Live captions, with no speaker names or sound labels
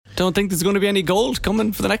Don't think there's going to be any gold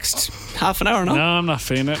coming for the next half an hour, no? No, I'm not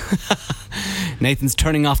feeling it. Nathan's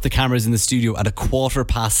turning off the cameras in the studio at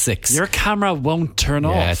 6:15. Your camera won't turn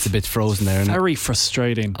off. Yeah, it's a bit frozen there, isn't it? Very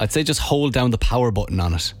frustrating. I'd say just hold down the power button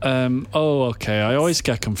on it. Oh, okay. I always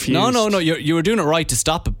get confused. No. You were doing it right to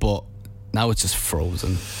stop it, but now it's just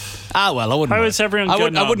frozen. Well, I wouldn't. How is everyone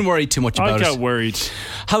getting on? I wouldn't worry too much about it. I get worried.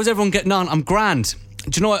 How's everyone getting on? I'm grand.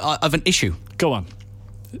 Do you know I have an issue? Go on.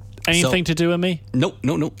 Anything to do with me? No.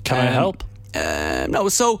 Can I help? No.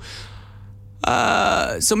 So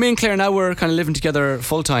me and Claire now we're kind of living together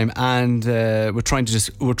full time, and we're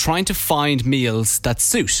trying to find meals that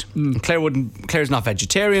suit. Claire's not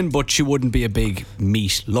vegetarian, but she wouldn't be a big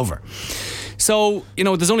meat lover. So,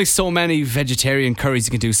 there's only so many vegetarian curries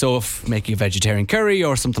you can do. So if making a vegetarian curry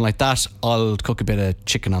or something like that, I'll cook a bit of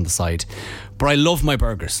chicken on the side. But I love my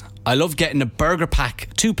burgers. I love getting a burger pack,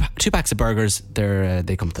 two packs of burgers.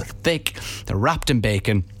 They come thick, they're wrapped in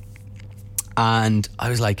bacon. And I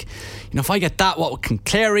was like, if I get that, what can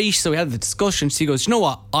Claire eat? So we had the discussion. She goes, you know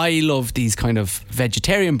what? I love these kind of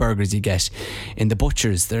vegetarian burgers you get in the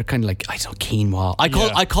butchers. They're kind of like, I don't know, quinoa.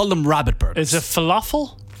 I call them rabbit burgers. Is it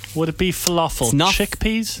falafel? Would it be falafel? It's not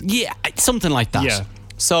chickpeas? Yeah, something like that. Yeah.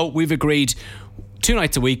 So we've agreed 2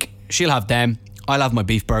 nights a week. She'll have them. I'll have my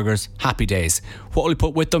beef burgers. Happy days. What will we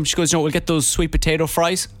put with them? She goes, we'll get those sweet potato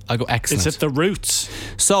fries. I go, excellent. Is it the roots?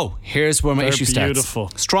 So here's where my issue starts. Beautiful.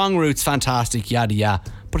 Strong roots, fantastic, yada yada.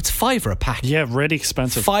 But it's $5 a pack. Yeah, really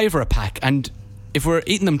expensive. $5 a pack. And if we're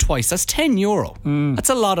eating them twice, that's €10. That's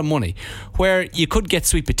a lot of money. Where you could get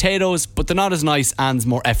sweet potatoes, but they're not as nice and there's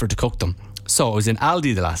more effort to cook them. So I was in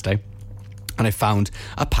Aldi the last day and I found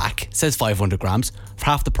a pack, it says 500 grams, for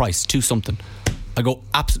half the price, 2 something. I go,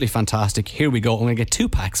 absolutely fantastic. Here we go. I'm going to get 2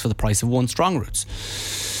 packs for the price of 1 strong roots.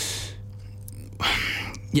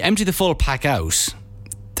 You empty the full pack out,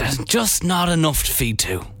 there's just not enough to feed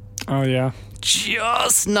 2. Oh, yeah.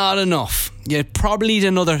 Just not enough. You probably need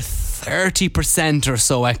another 30% or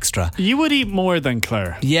so extra. You would eat more than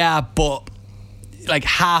Claire. Yeah, but like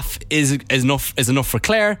half is enough for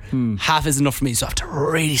Claire, half is enough for me, so I have to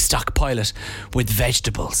really stockpile it with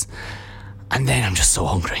vegetables. And then I'm just so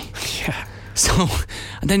hungry. Yeah. So,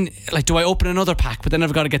 and then, do I open another pack? But then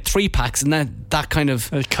I've got to get 3 packs, and then that kind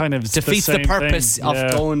of defeats the purpose of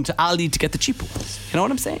going to Aldi to get the cheaper ones. You know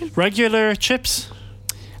what I'm saying? Regular chips?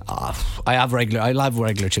 I'll have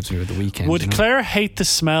regular chips over the weekend. Would Claire hate the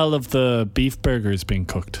smell of the beef burgers being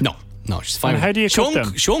cooked? No, she's fine. And how do you cook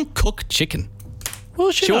them? She won't cook chicken.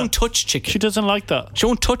 Well, she won't touch chicken. She doesn't like that. She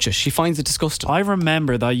won't touch it. She finds it disgusting. I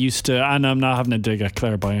remember that used to, and I'm not having a dig at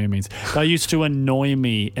Claire by any means, that used to annoy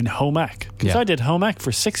me in home ec. Because I did home ec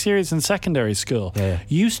for 6 years in secondary school. Yeah.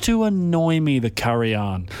 Used to annoy me the carry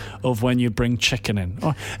on of when you bring chicken in.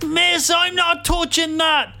 Oh, Miss, I'm not touching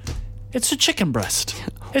that. It's a chicken breast.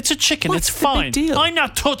 It's a chicken. What's it's the fine. big deal? I'm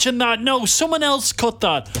not touching that. No, someone else cut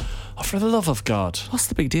that. Oh, for the love of God. What's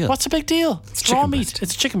the big deal? What's the big deal? It's raw meat. Breast.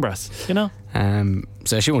 It's chicken breast, you know?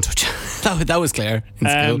 So she won't touch it. that was Claire in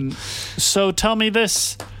school. So tell me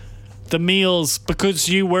this. The meals, because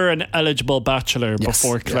you were an eligible bachelor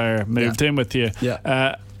before Claire moved in with you,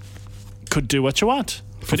 could do what you want.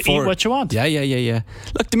 Could eat what you want. Yeah.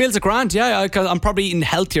 Look, the meals are grand. Yeah, I'm probably eating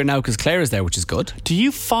healthier now because Claire is there, which is good. Do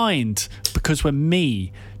you find, because with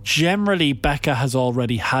me, generally Becca has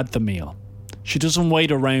already had the meal. She doesn't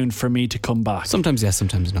wait around for me to come back. Sometimes yes,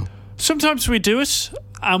 sometimes no. Sometimes we do it,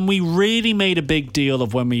 and we really made a big deal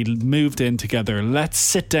of when we moved in together. Let's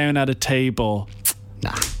sit down at a table.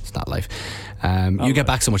 Nah, it's not life. You get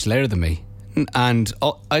back so much later than me. And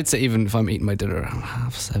I'd say even if I'm eating my dinner around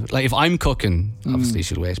 7:30, like if I'm cooking, obviously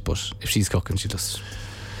she'll wait, but if she's cooking, she'll just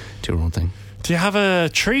do her own thing. Do you have a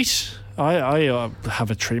treat? I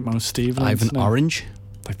have a treat most evenings. I have an orange.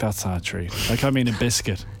 Like, that's not a treat. Like, I mean a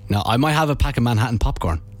biscuit. No, I might have a pack of Manhattan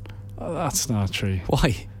popcorn. Oh, that's not a treat.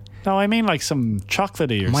 Why? No, I mean like some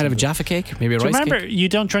chocolatey or something. Might have a Jaffa cake, maybe a rice cake. Remember, you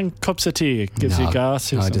don't drink cups of tea. It gives you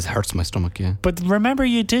gas. No, it just hurts my stomach, yeah. But remember,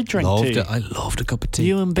 you did drink tea. I loved a cup of tea.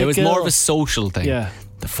 You and Big It was Girl. more of a social thing. Yeah.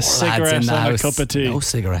 The 4 cigarette lads in the and house. a cup of tea. No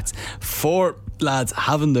cigarettes. 4 lads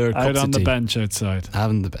having their cups of tea. Out on the bench outside.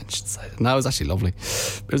 Having the bench outside. And that was actually lovely.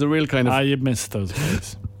 It was a real kind of... you missed those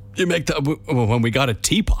days. You make that... When we got a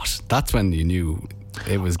teapot, that's when you knew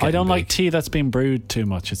it was getting I don't big. like tea that's been brewed too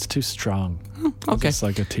much. It's too strong. Okay. It's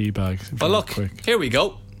like a tea bag. But look, quick. Here we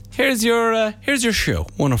go. Here's your show,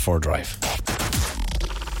 104 Drive.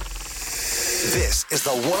 This is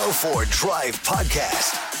the 104 Drive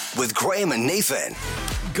Podcast with Graham and Nathan.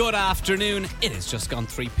 Good afternoon. It has just gone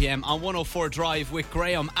 3 p.m. on 104 Drive with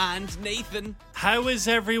Graham and Nathan. How is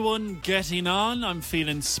everyone getting on? I'm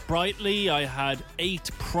feeling sprightly. I had 8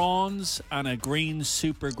 prawns and a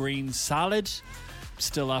super green salad.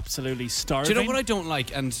 Still absolutely starving. Do you know what I don't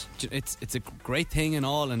like? And it's a great thing and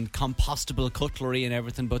all, and compostable cutlery and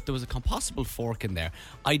everything, but there was a compostable fork in there.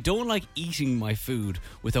 I don't like eating my food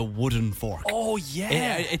with a wooden fork. Oh,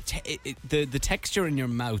 yeah. The texture in your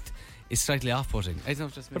mouth is slightly off-putting. It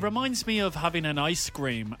reminds me of having an ice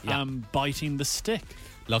cream and biting the stick.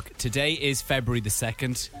 Look, today is February the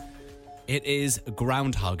 2nd. It is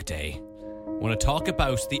Groundhog Day. I want to talk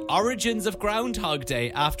about the origins of Groundhog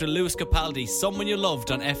Day after Lewis Capaldi, Someone You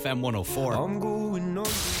Loved on FM 104. I'm going on.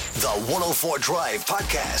 The 104 Drive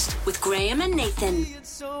Podcast with Graham and Nathan.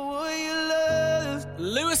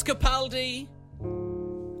 Lewis Capaldi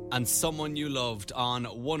and Someone You Loved on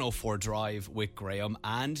 104 Drive with Graham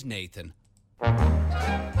and Nathan.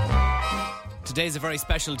 Today's a very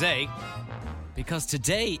special day because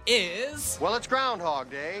today is... Well, it's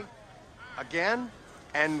Groundhog Day. Again.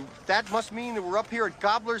 And that must mean that we're up here at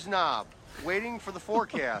Gobbler's Knob, waiting for the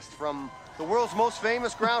forecast from the world's most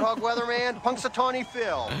famous groundhog weatherman, Punxsutawney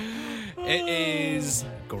Phil. It is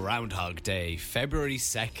Groundhog Day, February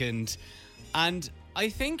 2nd. And I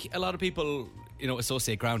think a lot of people,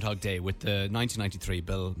 associate Groundhog Day with the 1993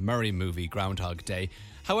 Bill Murray movie Groundhog Day.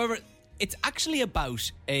 However, it's actually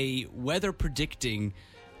about a weather predicting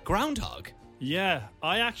groundhog. Yeah,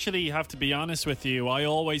 I actually have to be honest with you. I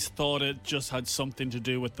always thought it just had something to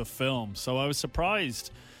do with the film. So I was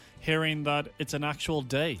surprised hearing that it's an actual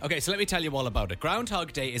day. Okay, so let me tell you all about it.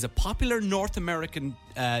 Groundhog Day is a popular North American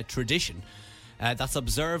tradition that's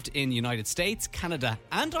observed in the United States, Canada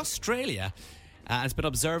and Australia. It's been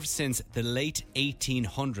observed since the late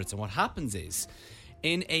 1800s. And what happens is,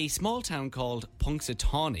 in a small town called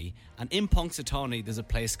Punxsutawney, and in Punxsutawney there's a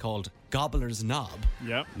place called Gobbler's Knob.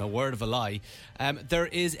 Yep. No word of a lie. There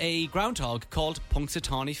is a groundhog called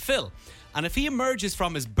Punxsutawney Phil. And if he emerges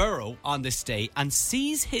from his burrow on this day and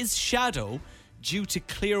sees his shadow due to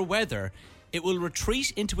clear weather, it will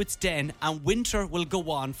retreat into its den and winter will go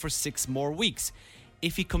on for 6 more weeks.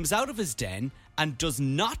 If he comes out of his den and does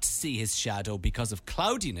not see his shadow because of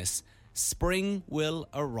cloudiness, spring will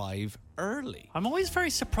arrive early. I'm always very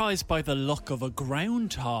surprised by the look of a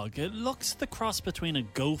groundhog. It looks the cross between a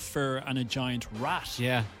gopher and a giant rat.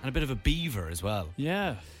 Yeah, and a bit of a beaver as well.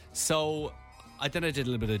 Yeah. So then I did a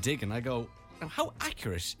little bit of digging. I go, how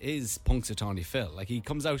accurate is Punxsutawney Phil? Like, he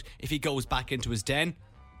comes out, if he goes back into his den,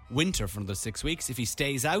 winter for another 6 weeks. If he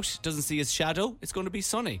stays out, doesn't see his shadow, it's going to be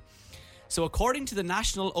sunny. So according to the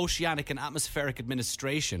National Oceanic and Atmospheric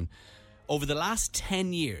Administration, over the last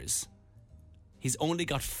 10 years, he's only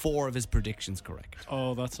got 4 of his predictions correct.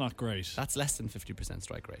 Oh, that's not great. That's less than 50%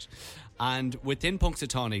 strike rate. And within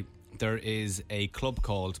Punxsutawney, there is a club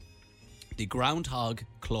called the Groundhog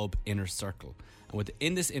Club Inner Circle. And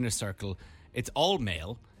within this inner circle, it's all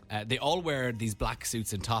male. They all wear these black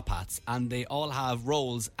suits and top hats, and they all have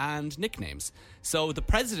roles and nicknames. So the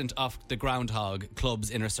president of the Groundhog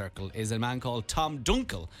Club's inner circle is a man called Tom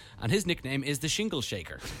Dunkel, and his nickname is the Shingle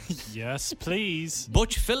Shaker. Yes, please.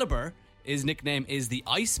 Butch Philibert, his nickname is the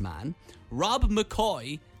Iceman. Rob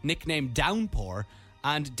McCoy, nicknamed Downpour,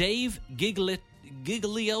 and Dave Gigliotti,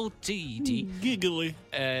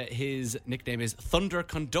 his nickname is Thunder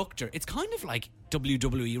Conductor. It's kind of like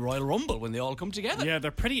WWE Royal Rumble when they all come together. Yeah,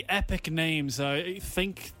 they're pretty epic names. I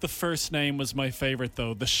think the first name was my favourite,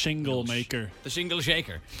 though, the Shingle Maker. The Shingle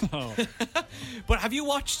Shaker. Oh. But have you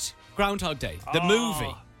watched Groundhog Day, the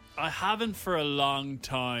movie? I haven't for a long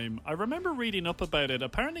time. I remember reading up about it.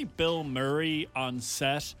 Apparently Bill Murray on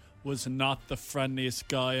set was not the friendliest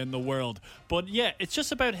guy in the world. But yeah, it's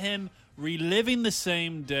just about him reliving the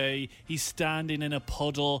same day. He's standing in a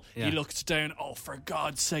puddle. Yeah. He looks down. Oh, for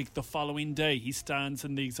God's sake, the following day he stands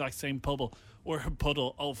in the exact same puddle.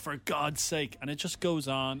 Oh, for God's sake. And it just goes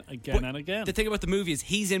on again and again. The thing about the movie is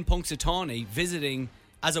he's in Punxsutawney visiting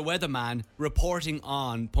as a weatherman, reporting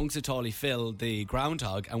on Punxsutawney Phil, the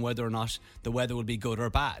groundhog, and whether or not the weather will be good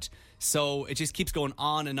or bad. So it just keeps going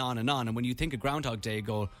on and on and on. And when you think of Groundhog Day, you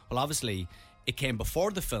go, well, obviously it came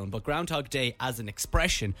before the film, but Groundhog Day as an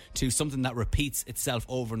expression to something that repeats itself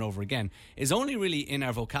over and over again is only really in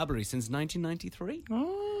our vocabulary since 1993.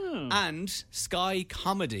 Oh. And Sky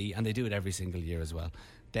Comedy, and they do it every single year as well,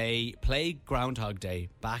 they play Groundhog Day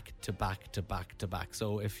back to back to back to back.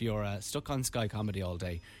 So if you're stuck on Sky Comedy all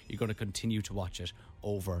day, you're going to continue to watch it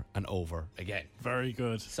over and over again. Very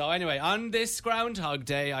good. So anyway, on this Groundhog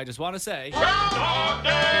Day, I just want to say... Groundhog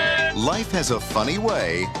Day! Life has a funny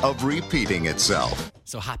way of repeating itself.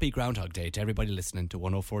 So happy Groundhog Day to everybody listening to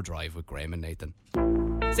 104 Drive with Graham and Nathan.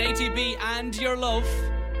 It's ATB and Your Love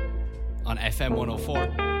on FM 104.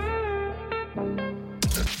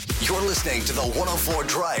 You're listening to the 104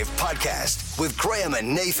 Drive podcast with Graham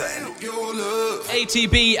and Nathan.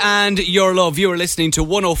 ATB and Your Love. You are listening to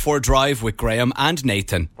 104 Drive with Graham and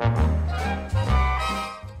Nathan.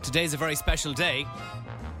 Today's a very special day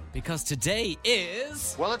because today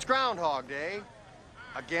is... Well, it's Groundhog Day.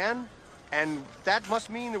 Again. And that must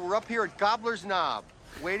mean that we're up here at Gobbler's Knob,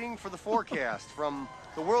 waiting for the forecast from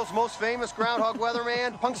the world's most famous groundhog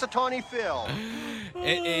weatherman, Punxsutawney Phil.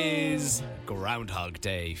 It is Groundhog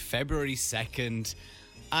Day, February 2nd.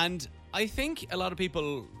 And I think a lot of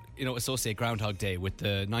people, associate Groundhog Day with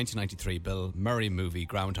the 1993 Bill Murray movie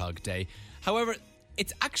Groundhog Day. However,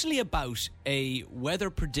 it's actually about a weather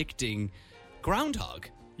predicting groundhog.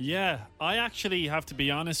 Yeah, I actually have to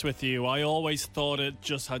be honest with you. I always thought it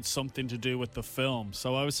just had something to do with the film.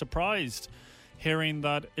 So I was surprised hearing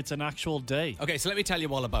that it's an actual day. Okay, so let me tell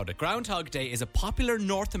you all about it. Groundhog Day is a popular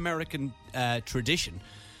North American tradition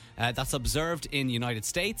that's observed in the United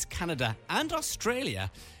States, Canada and Australia.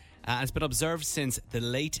 And it's been observed since the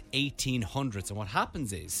late 1800s. And what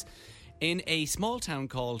happens is, in a small town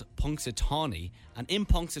called Punxsutawney, and in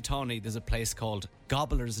Punxsutawney there's a place called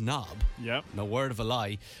Gobbler's Knob. Yep. No word of a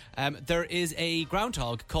lie. There is a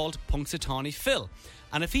groundhog called Punxsutawney Phil.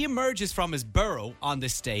 And if he emerges from his burrow on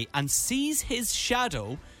this day and sees his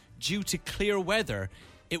shadow due to clear weather,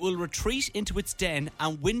 it will retreat into its den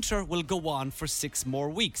and winter will go on for 6 more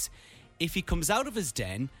weeks. If he comes out of his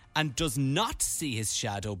den and does not see his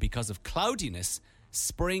shadow because of cloudiness,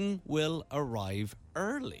 spring will arrive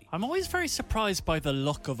early. I'm always very surprised by the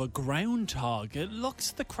look of a groundhog. It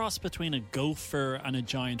looks the cross between a gopher and a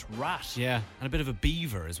giant rat. Yeah, and a bit of a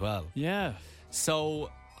beaver as well. Yeah.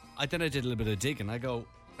 So I did a little bit of digging. I go,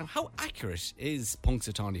 how accurate is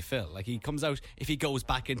Punxsutawney Phil? Like, he comes out, if he goes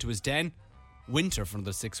back into his den, winter for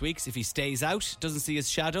another 6 weeks. If he stays out, doesn't see his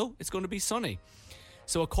shadow, it's going to be sunny.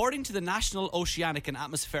 So according to the National Oceanic and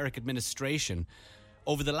Atmospheric Administration,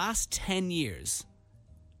 over the last 10 years,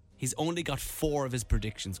 he's only got 4 of his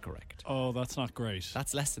predictions correct. Oh, that's not great.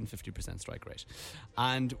 That's less than 50% strike rate.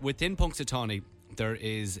 And within Punxsutawney, there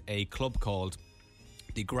is a club called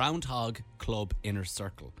the Groundhog Club Inner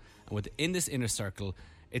Circle. And within this inner circle,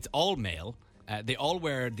 it's all male. They all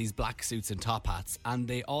wear these black suits and top hats, and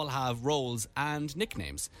they all have roles and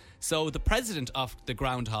nicknames. So the president of the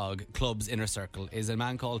Groundhog Club's inner circle is a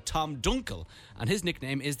man called Tom Dunkel, and his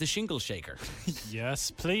nickname is the Shingle Shaker.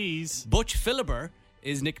 Yes, please. Butch Philibert,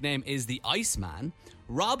 his nickname is the Iceman.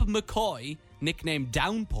 Rob McCoy, nicknamed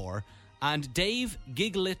Downpour. And Dave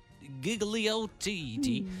Gigliotti,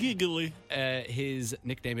 Giggly. his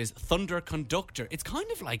nickname is Thunder Conductor. It's kind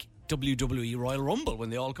of like WWE Royal Rumble when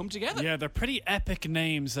they all come together. Yeah, they're pretty epic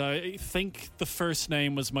names. I think the first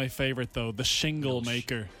name was my favourite, though. The Shingle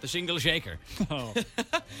Maker. The Shingle Shaker. Oh.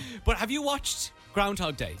 But have you watched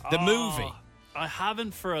Groundhog Day, the movie? I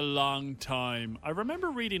haven't for a long time. I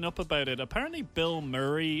remember reading up about it. Apparently Bill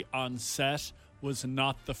Murray on set was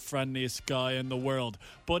not the friendliest guy in the world.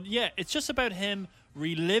 But yeah, it's just about him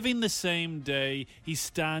reliving the same day. He's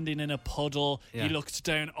standing in a puddle. Yeah. He looks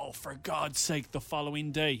down. Oh, for God's sake, the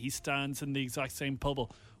following day he stands in the exact same puddle.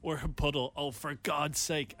 Oh, for God's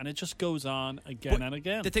sake. And it just goes on again and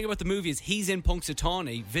again. The thing about the movie is he's in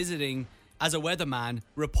Punxsutawney visiting as a weatherman,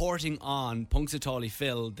 reporting on Punxsutawney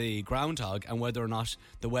Phil, the groundhog, and whether or not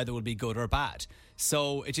the weather will be good or bad.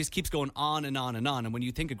 So it just keeps going on and on and on. And when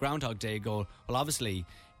you think of Groundhog Day, you go, well, obviously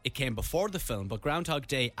it came before the film, but Groundhog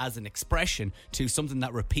Day as an expression to something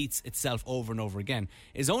that repeats itself over and over again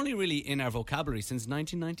is only really in our vocabulary since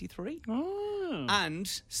 1993. Oh. And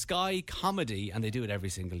Sky Comedy, and they do it every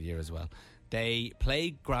single year as well, they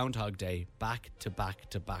play Groundhog Day back to back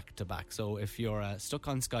to back to back. So if you're stuck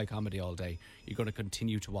on Sky Comedy all day, you're going to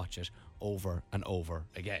continue to watch it over and over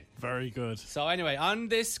again. Very good. So anyway, on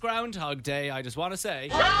this Groundhog Day, I just want to say...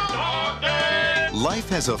 Life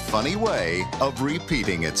has a funny way of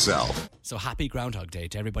repeating itself. So happy Groundhog Day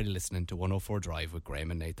to everybody listening to 104 Drive with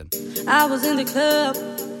Graham and Nathan. I was in the club.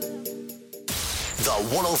 The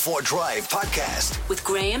 104 Drive podcast With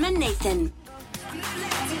Graham and Nathan.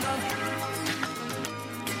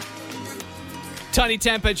 Tiny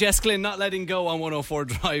Tempa, Jess Glynn, Not Letting Go on 104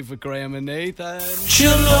 Drive with Graham and Nathan.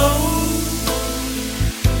 Cello.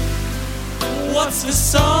 What's the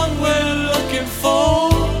song we're looking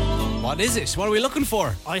for? What is it? What are we looking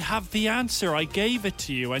for? I have the answer. I gave it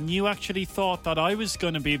to you, and you actually thought that I was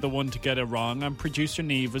going to be the one to get it wrong, and producer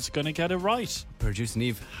Neve was going to get it right. Producer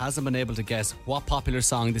Neve hasn't been able to guess what popular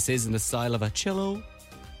song this is in the style of a cello.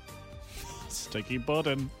 Sticky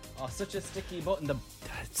button. Oh, such a sticky button. The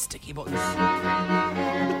sticky buttons.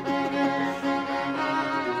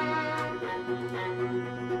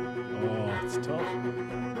 tough.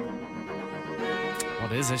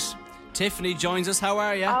 What is it? Tiffany joins us. How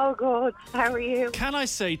are you? Oh, good. How are you? Can I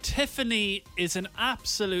say Tiffany is an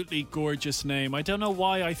absolutely gorgeous name. I don't know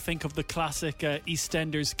why I think of the classic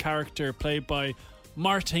EastEnders character played by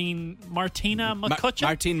Martina McCutcheon.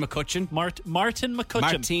 Martine McCutcheon. Martin McCutcheon.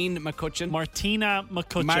 Martine McCutcheon. Martina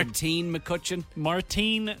McCutcheon. Martine McCutcheon.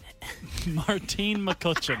 Martine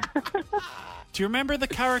McCutcheon. Do you remember the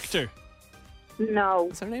character? No.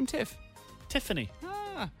 What's her name, Tiff? Tiffany.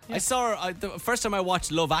 I saw her. The first time I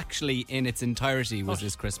watched Love Actually in its entirety was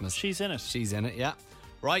this Christmas. She's in it. She's in it, yeah.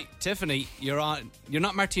 Right, Tiffany, you're on. You're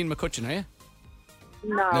not Martine McCutcheon, are you?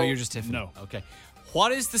 No. No, you're just Tiffany. No. Okay.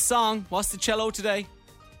 What is the song? What's the cello today?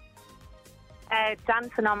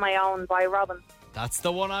 Dancing on My Own by Robin. That's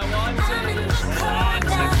the one I wanted.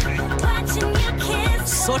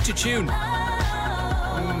 Such a tune.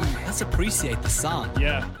 Let's appreciate the song.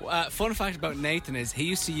 Yeah. Fun fact about Nathan is he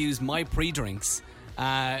used to use my pre-drinks.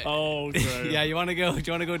 Oh, Graham. Yeah, you want to go? Do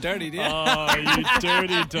you want to go dirty? Do you? Oh, you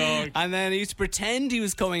dirty dog. And then he used to pretend he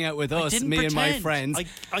was coming out with us, Didn't me pretend. and my friends.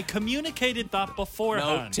 I communicated that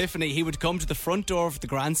beforehand. No, Tiffany, he would come to the front door of the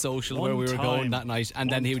Grand Social One where we were time. going that night, and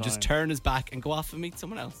then One he would just time. turn his back and go off and meet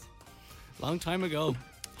someone else. Long time ago.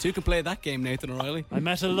 Two could play that game, Nathan O'Reilly. I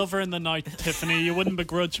met a lover in the night, Tiffany. You wouldn't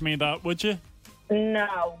begrudge me that, would you?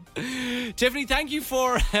 No. Tiffany, thank you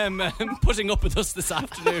for putting up with us this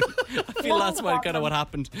afternoon. I feel that's kind of what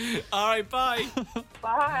happened. All right, bye.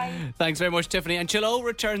 Bye. Thanks very much, Tiffany. And Chilo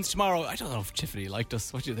returns tomorrow. I don't know if Tiffany liked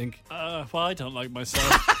us. What do you think? Well, I don't like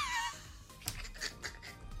myself.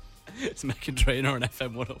 It's Megan Trainor on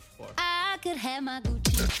FM 104. I could have my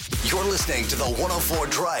Gucci. You're listening to the 104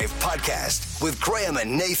 Drive podcast with Graham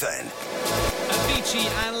and Nathan. Avicii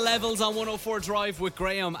and Levels on 104 Drive with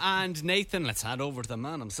Graham and Nathan. Let's head over to the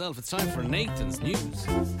man himself. It's time for Nathan's news.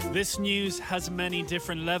 This news has many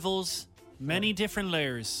different levels, many different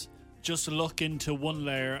layers. Just look into one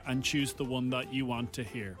layer and choose the one that you want to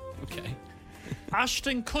hear. Okay.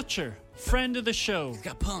 Ashton Kutcher, friend of the show,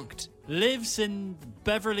 Got punked. lives in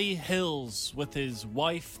Beverly Hills with his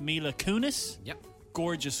wife Mila Kunis. Yep.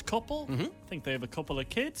 Gorgeous couple. I think they have a couple of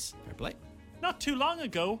kids. Fair play. Not too long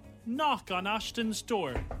ago, knock on Ashton's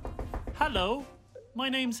door. Hello, my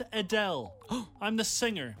name's Adele. I'm the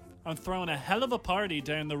singer. I'm throwing a hell of a party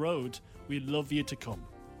down the road. We'd love you to come.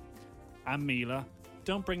 And Mila,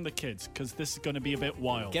 don't bring the kids, because this is going to be a bit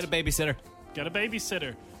wild. Get a babysitter. Get a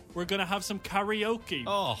babysitter. We're going to have some karaoke.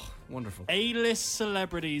 Oh, wonderful. A-list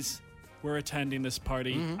celebrities were attending this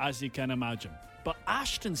party, as you can imagine. But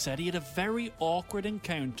Ashton said he had a very awkward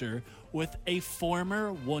encounter with a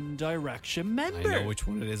former One Direction member. I know which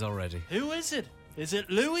one it is already. Who is it? Is it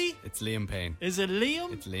Louis? It's Liam Payne. Is it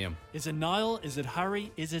Liam? It's Liam. Is it Niall? Is it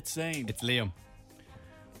Harry? Is it Zayn? It's Liam.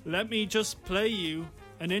 Let me just play you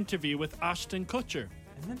an interview with Ashton Kutcher.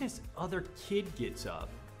 And then this other kid gets up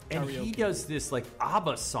and he Karaoke. does this like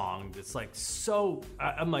ABBA song that's like so.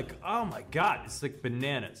 I'm like, oh my god, it's like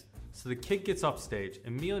bananas. So the kid gets off stage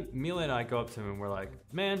and Mila and I go up to him and we're like,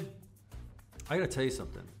 man, I gotta tell you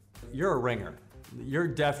something. You're a ringer. You're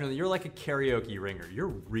like a karaoke ringer. You're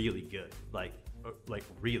really good. Like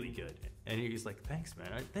really good. And he's like, thanks, man.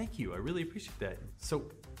 Thank you. I really appreciate that. So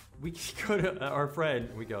we go to our friend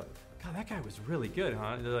and we go, God, that guy was really good,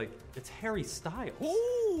 huh? And they're like, it's Harry Styles.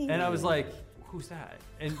 Ooh. And I was like, who's that?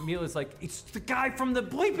 And Mila's like, it's the guy from the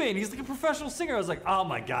boy band. He's like a professional singer. I was like, oh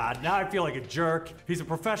my God, now I feel like a jerk. He's a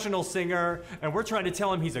professional singer, and we're trying to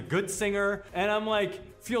tell him he's a good singer. And I'm like,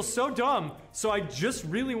 feel so dumb. So I just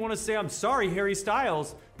really want to say I'm sorry, Harry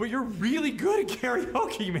Styles, but you're really good at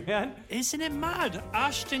karaoke, man. Isn't it mad?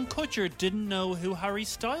 Ashton Kutcher didn't know who Harry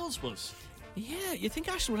Styles was. Yeah, you think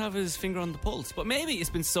Ashton would have his finger on the pulse, but maybe it's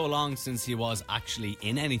been so long since he was actually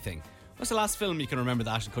in anything. What's the last film you can remember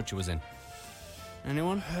that Ashton Kutcher was in?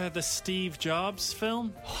 Anyone? The Steve Jobs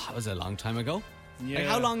film? Oh, that was a long time ago. Yeah. Like,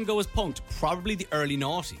 how long ago was Punked? Probably the early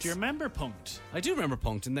noughties. Do you remember Punked? I do remember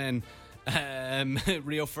Punked, and then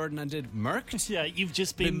Rio Ferdinand did Murked. Yeah, you've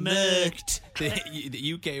just been murked.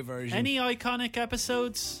 The UK version. Any iconic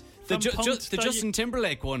episodes? The from Punked the that Justin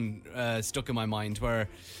Timberlake one stuck in my mind, where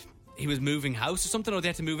he was moving house or something, or they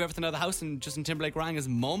had to move everything out of the house, and Justin Timberlake rang his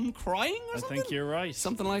mum crying or I something? think you're right.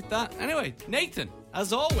 Something like that. Anyway, Nathan,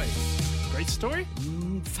 as always, Great story?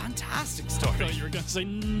 fantastic I story. thought you were going to say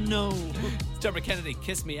no. It's Deborah Kennedy,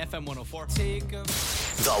 Kiss Me, FM 104.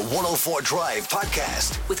 The 104 Drive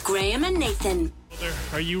podcast. With Graham and Nathan.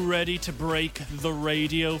 Are you ready to break the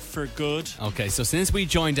radio for good? Okay, so since we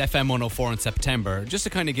joined FM 104 in September, just to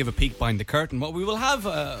kind of give a peek behind the curtain, what we will have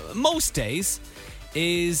most days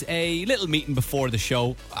is a little meeting before the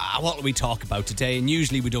show. What will we talk about today? And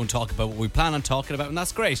usually we don't talk about what we plan on talking about, and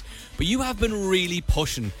that's great. But you have been really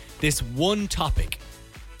pushing this one topic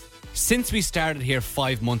since we started here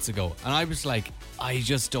 5 months ago. And I was like, I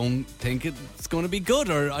just don't think it's going to be good,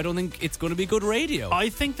 or I don't think it's going to be good radio. I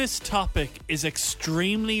think this topic is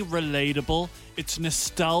extremely relatable. It's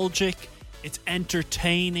nostalgic. It's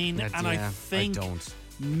entertaining. And I think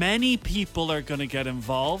many people are going to get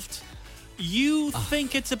involved. You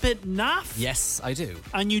think it's a bit naff? Yes, I do.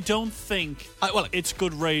 And you don't think it's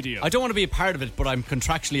good radio? I don't want to be a part of it, but I'm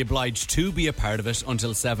contractually obliged to be a part of it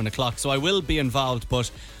until 7 o'clock. So I will be involved, but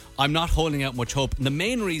I'm not holding out much hope. And the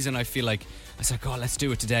main reason I feel like I said, "God, let's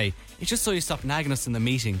do it today," it's just so you stop nagging us in the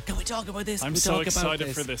meeting. Can we talk about this? I'm so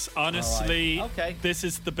excited for this. Honestly, okay. This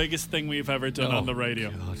is the biggest thing we've ever done on the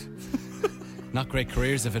radio. God. Not great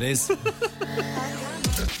careers if it is.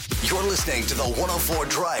 You're listening to the 104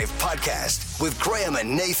 Drive podcast with Graham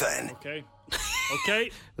and Nathan.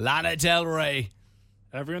 Okay. Lana Del Rey.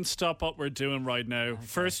 Everyone stop what we're doing right now.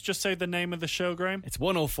 First, just say the name of the show, Graham. It's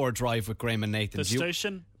 104 Drive with Graham and Nathan. The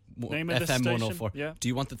station? Name of the FM station? 104. Yeah. Do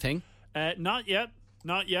you want the thing? Not yet.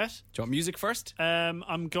 Not yet. Do you want music first?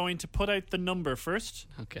 I'm going to put out the number first.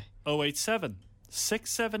 Okay. 087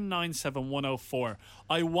 6797 104.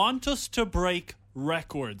 I want us to break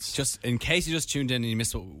records. Just in case you just tuned in and you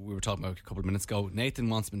missed what we were talking about a couple of minutes ago, Nathan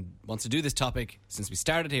wants to do this topic since we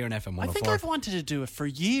started here in FM 104. I think I've wanted to do it for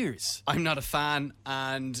years. I'm not a fan,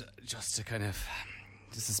 and just to kind of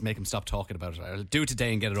just make him stop talking about it, I'll do it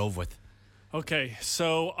today and get it over with. Okay,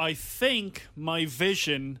 so I think my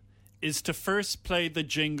vision is to first play the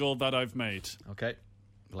jingle that I've made. Okay.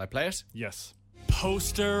 Will I play it? Yes.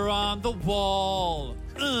 Poster on the wall.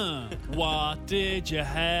 What did you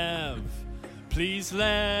have? Please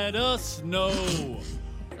let us know,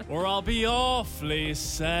 or I'll be awfully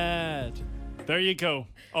sad. There you go.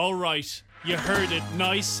 All right. You heard it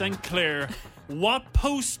nice and clear. What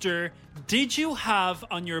poster did you have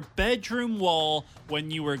on your bedroom wall when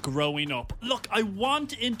you were growing up? Look, I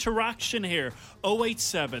want interaction here.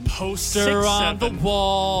 087 Poster on the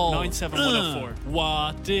wall. 97104.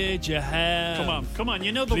 What did you have? Come on,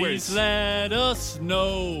 you know the words. Please let us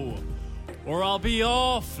know, or I'll be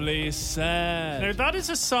awfully sad. Now, that is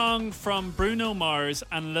a song from Bruno Mars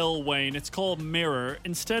and Lil Wayne. It's called Mirror.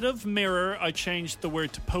 Instead of mirror, I changed the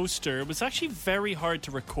word to poster. It was actually very hard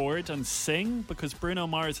to record and sing because Bruno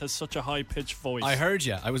Mars has such a high-pitched voice. I heard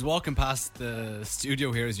you. I was walking past the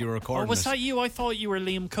studio here as you were recording. Oh, was that you? I thought you were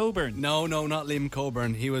Liam Coburn. No, not Liam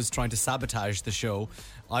Coburn. He was trying to sabotage the show.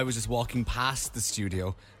 I was just walking past the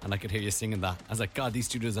studio and I could hear you singing that. I was like, God, these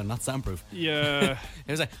studios are not soundproof. Yeah.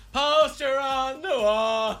 It was like, poster on the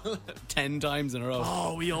wall 10 times in a row.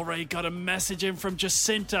 Oh, we already got a message in from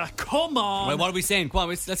Jacinta. Come on. Well, what are we saying? Come on,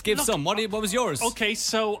 let's give some. What was yours? Okay,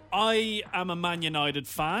 so I am a Man United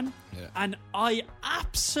fan, Yeah. and I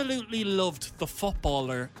absolutely loved the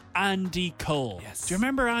footballer Andy Cole. Yes. Do you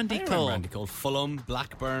remember Andy I Cole? remember Andy Cole. Fulham,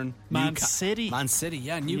 Blackburn, Man City. Man City,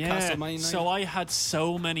 yeah. Newcastle, Man United. So I had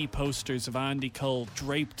so many posters of Andy Cole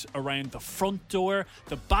draped around the front door,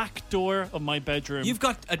 the back door of my bedroom. You've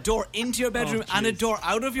got a door into your bedroom and a door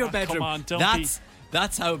out of your bedroom. Come on, don't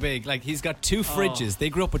That's how big. Like, he's got 2 fridges. They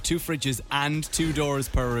grew up with 2 fridges and 2 doors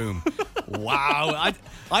per room. Wow.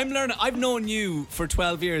 I'm learning. I've known you for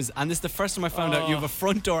 12 years, and this is the first time I found out you have a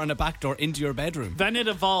front door and a back door into your bedroom. Then it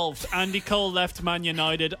evolved. Andy Cole left Man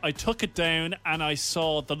United. I took it down and I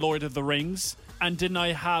saw The Lord of the Rings. And didn't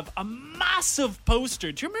I have a massive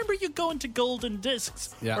poster? Do you remember you go into Golden Discs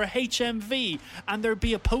or HMV and there'd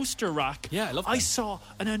be a poster rack? Yeah, I love that. I saw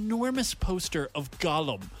an enormous poster of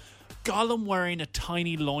Gollum wearing a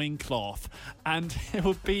tiny loincloth, and it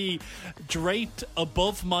would be draped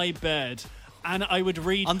above my bed, and I would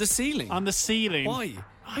read On the ceiling? On the ceiling. Why?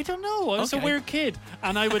 I don't know. I was a Okay. weird kid,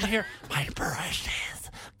 and I would hear, "My precious,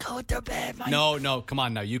 go to bed." No, come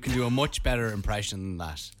on now. You can do a much better impression than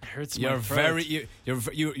that. Hurts You're my throat. very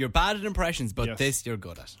you're bad at impressions, but Yes. this you're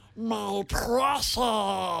good at. My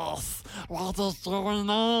precious, what is going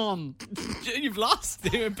on? You've lost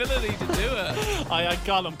the ability to do it. I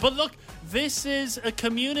got him. But look, this is a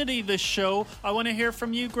community, this show. I want to hear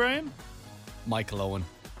from you, Graham. Michael Owen.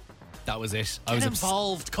 That was it. I Get was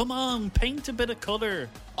involved. Come on, paint a bit of colour.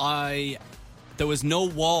 There was no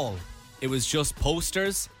wall. It was just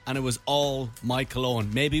posters, and it was all Michael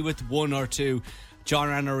Owen. Maybe with 1 or 2. John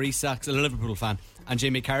Arne Isaacs, a Liverpool fan, and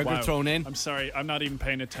Jamie Carragher thrown in. I'm sorry, I'm not even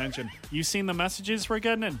paying attention. You seen the messages we're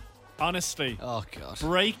getting in? Honestly. Oh God.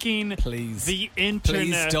 Breaking Please. the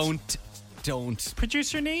internet. Please don't.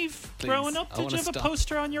 Producer Neve, Please. growing up, I did wanna you have stop. a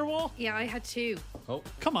poster on your wall? Yeah, I had 2. Oh.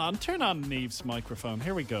 Come on, turn on Neve's microphone.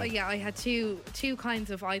 Here we go. Oh, yeah, I had two kinds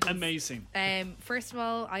of idols. Amazing. First of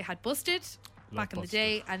all, I had Busted back in the Busted.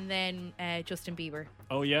 day, and then Justin Bieber.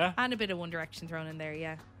 Oh, yeah? And a bit of One Direction thrown in there,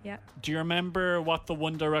 yeah. Do you remember what the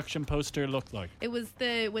One Direction poster looked like? It was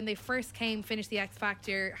when they first came, finished the X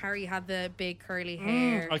Factor, Harry had the big curly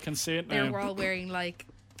hair. I can see it They now. were all wearing like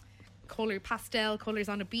pastel colours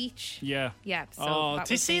on a beach. Yeah. Yeah. So Oh, that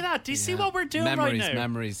do you was see the- that? Do you see what we're doing Memories, right now?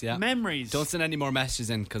 memories, yeah. Memories. Don't send any more messages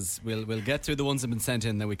in because we'll get through the ones that have been sent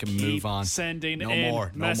in, then we can move Keep on. sending no in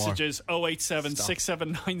more messages. 087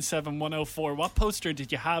 6797 104. What poster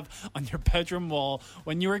did you have on your bedroom wall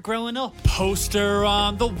when you were growing up? Poster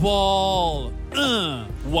on the wall.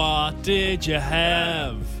 What did you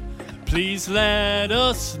have? Please let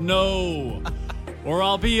us know, or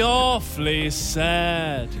I'll be awfully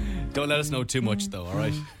sad. Don't let us know too much though,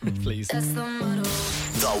 alright? Please. The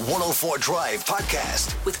 104 Drive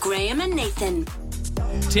Podcast. With Graham and Nathan.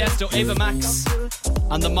 Tiesto, Ava Max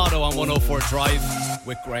on the motto on 104 Drive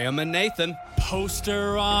with Graham and Nathan.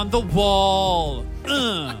 Poster on the wall.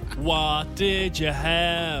 What did you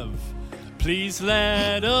have? Please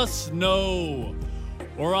let us know,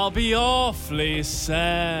 or I'll be awfully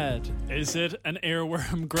sad. Is it an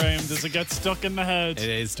earworm, Graham? Does it get stuck in the head? It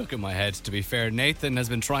is stuck in my head, to be fair. Nathan has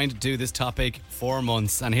been trying to do this topic for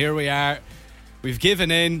months, and here we are. We've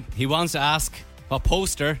given in. He wants to ask, what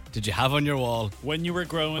poster did you have on your wall When you were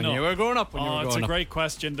growing up. when you were growing up? It's a great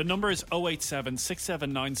question. The number is 087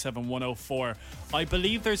 6797 104. I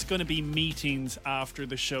believe there's going to be meetings after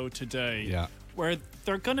the show today. Yeah. Where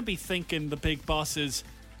they're going to be thinking, the big bosses,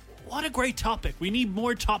 what a great topic. We need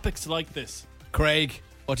more topics like this. Craig,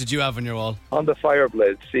 what did you have on your wall? On the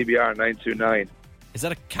Fireblade CBR 929. Is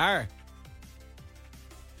that a car?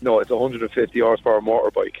 No, it's a 150 horsepower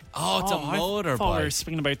motorbike. Oh, it's a I thought we were motorbike.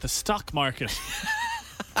 speaking about the stock market.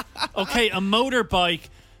 Okay, a motorbike.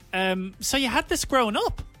 So you had this growing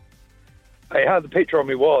up? I had the picture on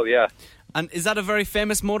my wall, yeah. And is that a very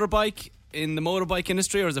famous motorbike in the motorbike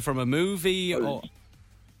industry, or is it from a movie? Oh,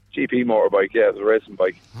 GP motorbike, yeah, it was a racing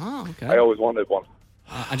bike. okay. I always wanted one.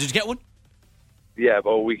 And did you get one? Yeah, about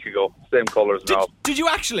a week ago. Same colours and all. Did you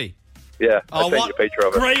actually? Yeah, Oh, I sent what- you a picture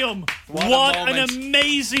of it. Graham, What a what an moment.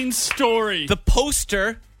 amazing story. The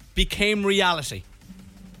poster became reality.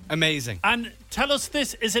 Amazing. And tell us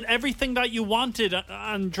this, is it everything that you wanted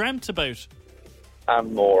and dreamt about?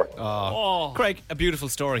 And more. Oh, Craig, a beautiful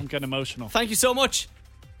story. I'm getting emotional. Thank you so much.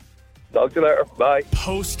 Talk to you later. Bye.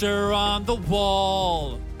 Poster on the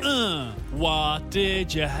wall. What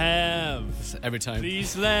did you have? Every time.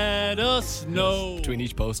 Please let us know, Between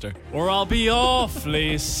each poster. or I'll be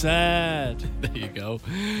awfully sad. There you go.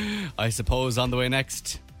 I suppose on the way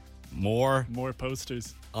next, more More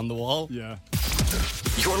posters. on the wall. Yeah.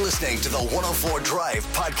 You're listening to the 104 Drive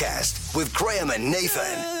Podcast with Graham and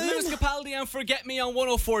Nathan. Lewis Capaldi and Forget Me on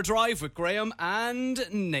 104 Drive with Graham and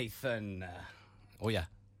Nathan. Oh yeah.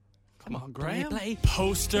 Come on, Graham. Play.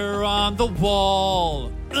 Poster on the wall.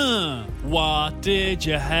 What did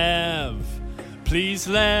you have? Please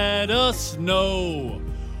let us know,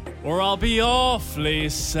 or I'll be awfully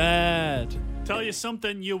sad. Tell you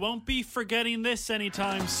something, you won't be forgetting this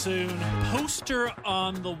anytime soon. Poster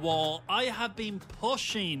on the wall. I have been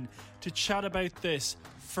pushing to chat about this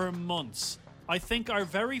for months. I think our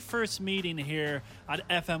very first meeting here at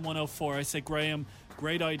FM 104, I said, Graham,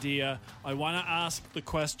 great idea. I want to ask the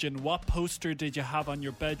question, what poster did you have on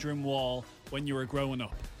your bedroom wall when you were growing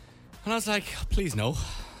up? And I was like, please no.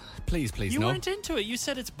 Please You no. weren't into it. You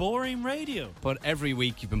said it's boring radio. But every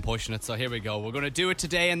week you've been pushing it, so here we go. We're going to do it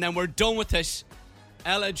today and then we're done with it.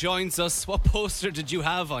 Ella joins us. What poster did you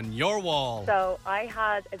have on your wall? So I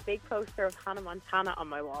had a big poster of Hannah Montana on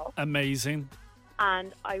my wall, Amazing.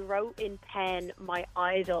 and I wrote in pen my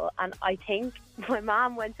idol, and I think my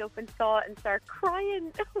mom went up and saw it and started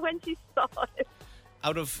crying when she saw it.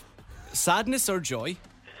 Out of sadness or joy?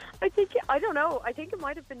 I don't know. I think it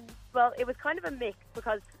might have been, well, it was kind of a mix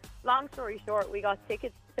because, long story short, we got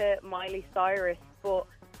tickets to Miley Cyrus, but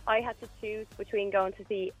I had to choose between going to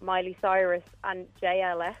see Miley Cyrus and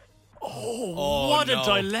JLS. Oh, what a no.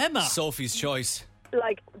 dilemma. Sophie's choice.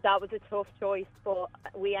 Like, that was a tough choice, but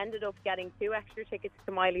we ended up getting 2 extra tickets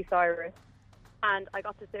to Miley Cyrus, and I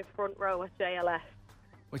got to sit front row at JLS.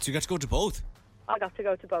 Wait, so you got to go to both? I got to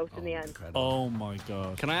go to both in the end. Incredible. Oh, my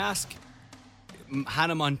God. Can I ask,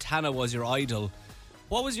 Hannah Montana was your idol.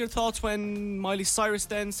 What was your thoughts when Miley Cyrus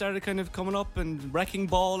then started kind of coming up and wrecking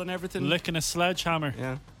ball and everything? Licking a sledgehammer.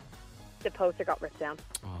 Yeah. The poster got ripped down.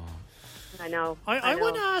 I know. I know.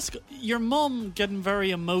 want to ask, your mum getting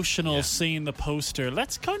very emotional Yeah. seeing the poster.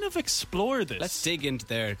 Let's kind of explore this. Let's dig into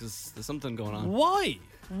there because there's something going on. Why?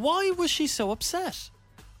 Why was she so upset?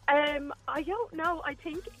 I don't know. I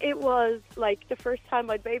think it was like the first time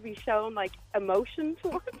my baby shown like emotion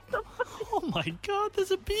towards somebody. Oh my God,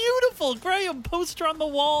 there's a beautiful Graham poster on the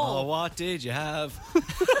wall. Oh, what did you have?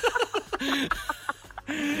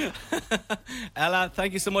 Ella,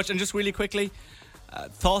 thank you so much. And just really quickly,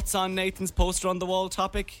 thoughts on Nathan's poster on the wall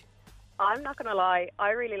topic? I'm not going to lie. I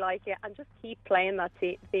really like it. And just keep playing that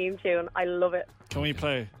theme tune. I love it. Can we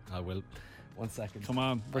play? I will. 1 second. Come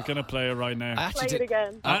on, we're going to play it right now. Play it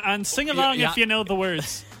again. And sing along if you know the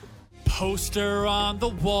words. Poster on the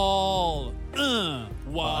wall.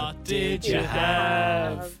 What did you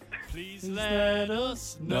have? Please let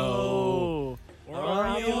us know. Or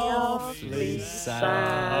are you awfully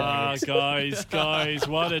sad? Guys,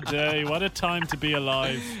 what a day. What a time to be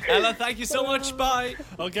alive. Ella, thank you so much. Bye.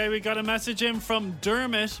 Okay, we got a message in from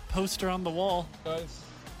Dermot. Poster on the wall. Guys,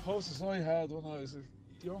 posters I had when I was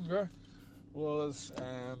younger was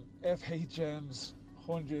FHM's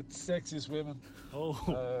 100 Sexiest Women.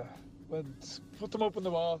 Put them up on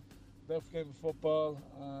the wall, left game of football,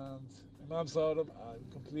 and my mum saw them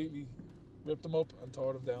and completely ripped them up and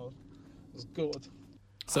tore them down. It was good.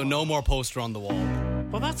 So no more poster on the wall.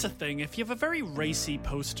 Well, that's the thing. If you have a very racy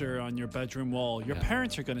poster on your bedroom wall, your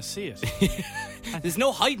parents are going to see it. There's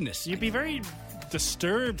no hiding it. You'd be very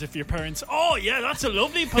disturbed if your parents, oh yeah, that's a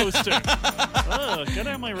lovely poster. Oh, get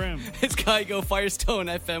out of my room. It's Kygo Firestone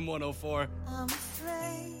FM 104.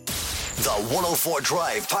 The 104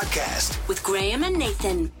 Drive Podcast. With Graham and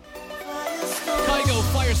Nathan. Kygo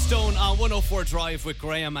Firestone on 104 Drive with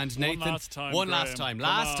Graham and Nathan. One last Graham. time. Come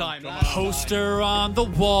Last on. time. Poster on the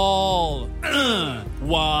wall.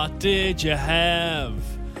 What did you have?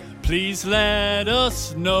 Please let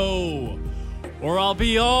us know, or I'll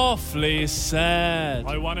be awfully sad.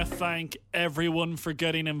 I want to thank everyone for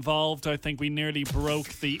getting involved. I think we nearly broke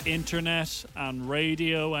the internet and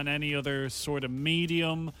radio and any other sort of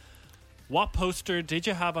medium. What poster did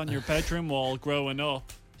you have on your bedroom wall growing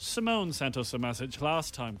up? Simone sent us a message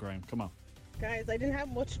last time, Graham. Come on. Guys, I didn't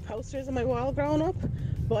have much posters on my wall growing up,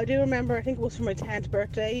 but I do remember, I think it was for my 10th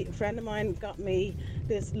birthday, a friend of mine got me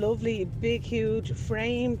this lovely, big, huge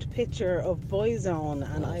framed picture of Boyzone,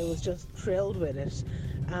 and I was just thrilled with it.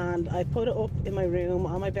 And I put it up in my room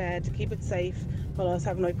on my bed to keep it safe while I was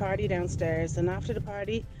having my party downstairs. And after the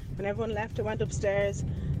party, when everyone left, I went upstairs,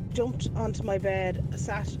 jumped onto my bed,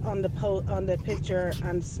 sat on the picture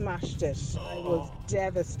and smashed it. I was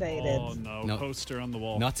devastated. Oh no, poster on the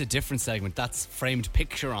wall. Not a different segment. That's framed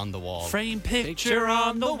picture on the wall. Framed picture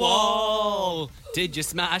on the wall. Did you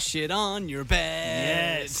smash it on your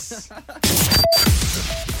bed? Yes.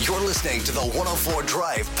 You're listening to the 104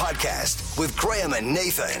 Drive Podcast with Graham and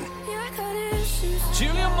Nathan.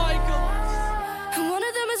 Julia Michael. One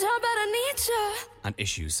of them is how bad I need you. And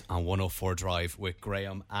Issues on 104 Drive with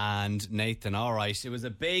Graham and Nathan. All right, it was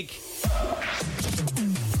a big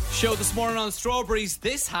show this morning on Strawberries.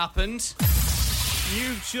 This happened.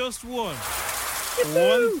 You've just won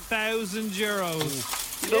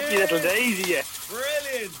 €1,000. Lucky little daisy, yeah.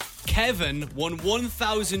 Brilliant. Kevin won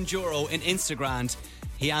 €1,000 in Instagram.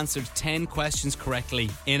 He answered 10 questions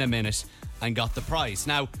correctly in a minute and got the prize.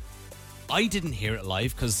 Now, I didn't hear it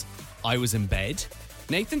live because I was in bed.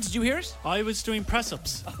 Nathan, did you hear it? I was doing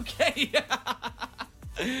press-ups. Okay.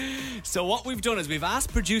 So what we've done is we've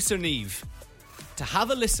asked producer Niamh to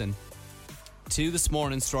have a listen to this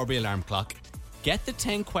morning's Strawberry Alarm Clock, get the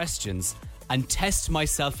 10 questions and test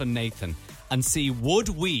myself and Nathan and see would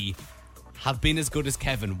we have been as good as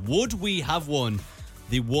Kevin? Would we have won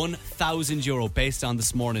the €1,000 based on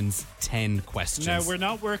this morning's 10 questions? Now, we're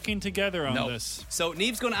not working together on this. So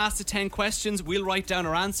Niamh's going to ask the 10 questions, we'll write down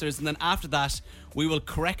our answers, and then after that we will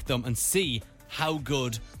correct them and see how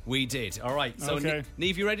good we did. All right, so Okay.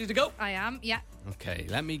 Niamh, you ready to go? I am, yeah. Okay,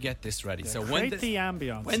 let me get this ready. So Create the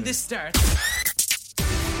ambience. when this starts,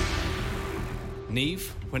 Niamh,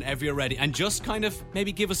 whenever you're ready, and just kind of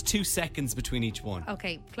maybe give us 2 seconds between each one.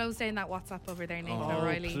 Okay, close down that WhatsApp over there, Nathan Oh,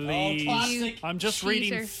 O'Reilly. please. You I'm just cheater.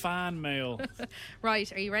 reading fan mail.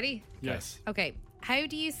 Right, are you ready? Yes. Okay, how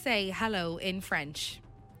do you say hello in French?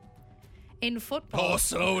 In football. Oh,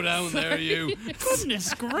 slow down there, you.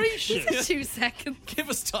 Goodness gracious. Just 2 seconds. Give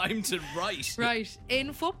us time to write. Right,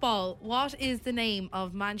 in football, what is the name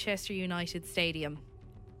of Manchester United Stadium?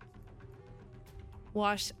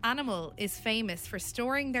 What animal is famous for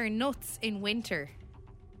storing their nuts in winter?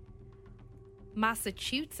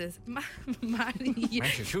 Massachusetts.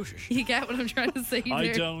 Massachusetts. You get what I'm trying to say I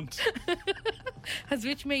there? don't. Has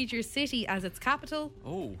which major city as its capital?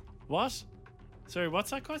 Oh. What? Sorry, what's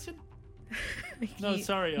that question? No,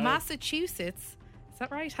 sorry. Massachusetts. Is that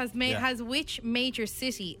right? Has which major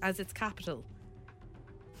city as its capital?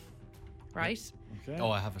 right? Okay.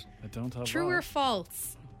 Oh, I have it. I don't have True that. or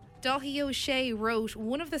false? Dáithí O'Shea wrote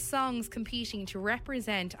one of the songs competing to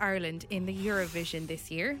represent Ireland in the Eurovision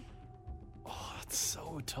this year. Oh, that's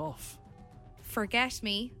so tough. Forget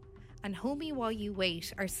Me and Hold Me While You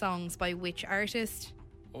Wait are songs by which artist?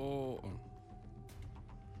 Oh.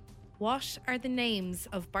 What are the names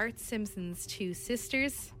of Bart Simpson's two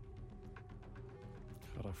sisters?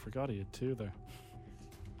 God, I forgot he had two there.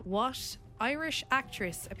 What Irish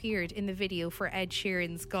actress appeared in the video for Ed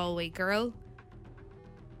Sheeran's Galway Girl?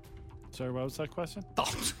 Sorry, what was that question?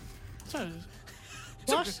 Sorry.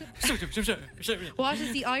 What is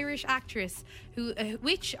the Irish actress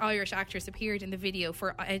which Irish actress appeared in the video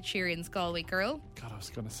for Ed Sheeran's Galway Girl? God, I was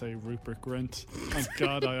going to say Rupert Grint. Thank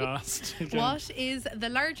God I asked. Again. What is the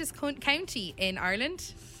largest county in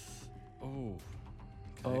Ireland? Oh.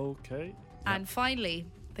 Okay. And finally,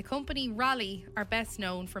 the company Raleigh are best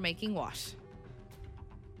known for making what?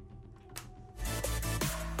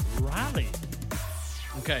 Raleigh.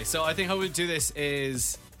 Okay, so I think how we'll do this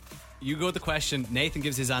is you go with the question, Nathan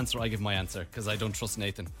gives his answer, I give my answer, because I don't trust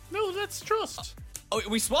Nathan. No, let's trust. Oh, are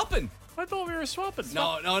we swapping? I thought we were swapping.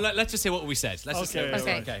 No, let's just say what we said. Let's just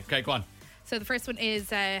say Okay. Go on. So the first one is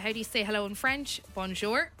how do you say hello in French?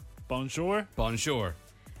 Bonjour. Bonjour. Bonjour.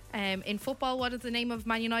 In football, what is the name of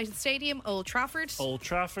Man United Stadium? Old Trafford. Old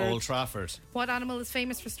Trafford. Old Trafford. What animal is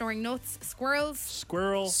famous for storing nuts? Squirrels.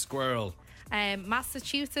 Squirrel. Squirrel.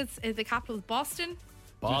 Massachusetts is the capital of Boston.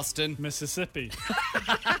 Boston. Mississippi.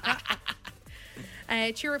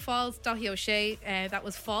 True or false? Dáithí O'Shea. That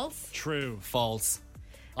was false. True. False.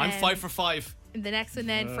 I'm 5 for 5. The next one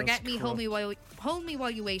then, That's Forget Me, Hold corrupt. Me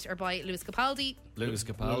While You Wait are by Lewis Capaldi. Lewis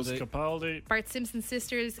Capaldi. Bart Simpson's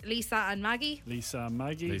sisters, Lisa and Maggie. Lisa and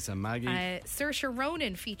Maggie. Saoirse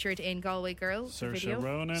Ronan featured in Galway Girl. Saoirse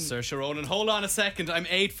Ronan. Saoirse Ronan. Hold on a second. I'm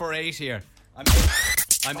 8 for 8 here.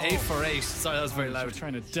 I'm 8 for 8. Sorry, that was very loud.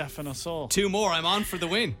 Trying to deafen us all. 2 more. I'm on for the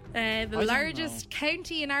win. The largest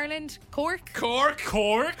county in Ireland, Cork. Cork.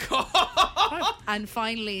 And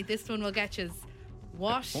finally, this one will get you.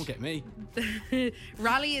 What? Won't get me.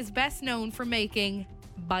 Raleigh is best known for making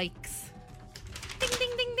bikes. Ding, ding,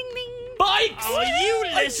 ding, ding, ding. Bikes! Oh, you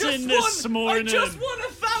listened this morning. I just won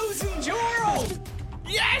 €1,000.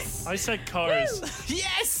 Yes! I said cars.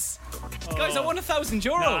 Yes! Guys, I won €1,000.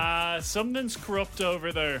 Nah, something's corrupt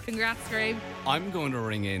over there. Congrats, Graham. I'm going to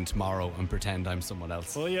ring in tomorrow and pretend I'm someone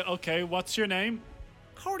else. Oh, yeah, okay. What's your name?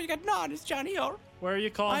 How are you getting on? It's Johnny here. Where are you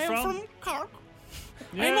calling from? I am from Cork.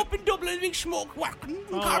 Yeah. I'm up in Dublin, big smoke working in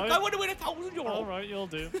Cork. Right. I want to win €1,000. All right, you'll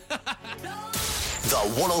do. The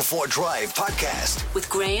 104 Drive Podcast. With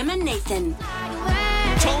Graham and Nathan.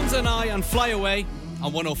 Tones and I on Fly Away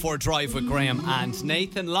on 104 Drive with Graham and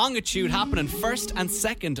Nathan. Longitude happening 1st and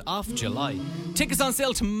 2nd of July. Tickets on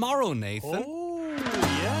sale tomorrow, Nathan. Oh,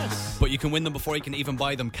 yes. But you can win them before you can even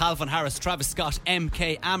buy them. Calvin Harris, Travis Scott,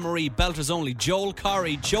 MK, Anne-Marie, Belters Only, Joel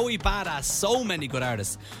Corey, Joey Badass. So many good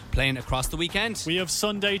artists playing across the weekend. We have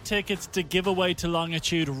Sunday tickets to give away to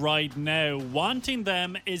Longitude right now. Wanting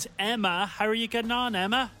them is Emma. How are you getting on,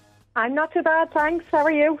 Emma? I'm not too bad, thanks. How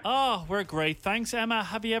are you? Oh, we're great. Thanks, Emma.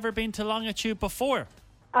 Have you ever been to Longitude before?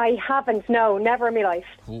 I haven't, no, never in my life.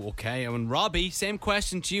 Oh, okay. And Robbie, same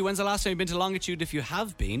question to you. When's the last time you've been to Longitude if you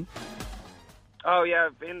have been? Oh, yeah,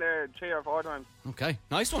 I've been there 3 or 4 times. Okay,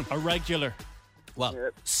 nice one. A regular. Well,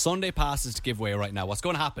 Sunday passes to give away right now. What's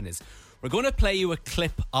going to happen is we're going to play you a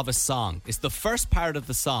clip of a song. It's the first part of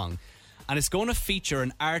the song, and it's going to feature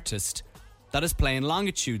an artist that is playing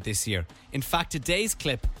Longitude this year. In fact, today's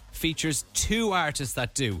clip features 2 artists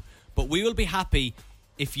that do, but we will be happy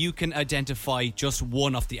if you can identify just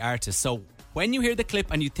one of the artists. So when you hear the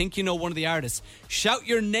clip and you think you know one of the artists, shout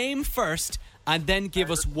your name first and then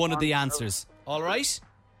give us one of the answers. All right?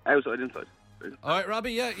 Outside, inside. All right,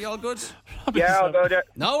 Robbie, yeah, you all good? Yeah, I'll go there.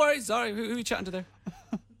 No worries, sorry. Who are you chatting to there?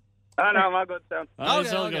 Oh, no, I'm all good, sound.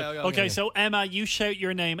 Okay, so Emma, you shout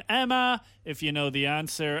your name, Emma, if you know the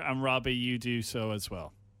answer, and Robbie, you do so as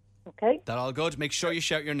well. Okay. That all good? Make sure you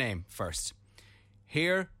shout your name first.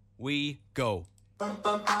 Here we go. Joel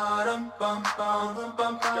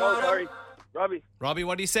Corey. Robbie. Robbie,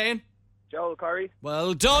 what are you saying? Joel Corey.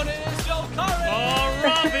 Well done, it's Joel Corey. Oh,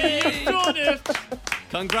 Robbie, you've done it.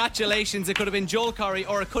 Congratulations. It could have been Joel Corey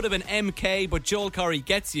or it could have been MK, but Joel Corey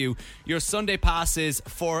gets you your Sunday passes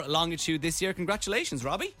for Longitude this year. Congratulations,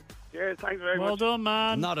 Robbie. Cheers, thanks very much. Well done,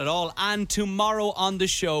 man. Not at all. And tomorrow on the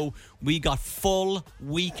show, we got full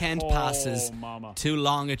weekend passes to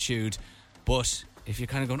Longitude. But if you're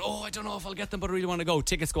kind of going, I don't know if I'll get them, but I really want to go,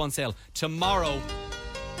 tickets go on sale tomorrow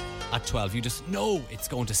at 12. You just know it's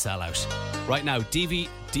going to sell out. Right now, DV,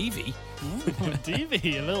 Davey,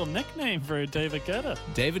 a little nickname for David Guetta.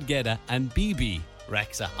 David Guetta and BB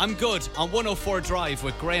Rexa. I'm good on 104 Drive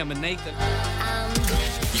with Graham and Nathan.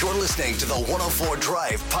 You're listening to the 104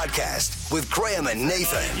 Drive podcast with Graham and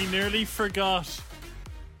Nathan. He nearly forgot.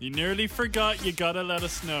 You gotta let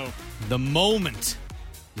us know. The moment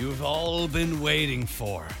you've all been waiting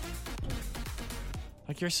for.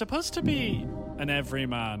 Like, you're supposed to be an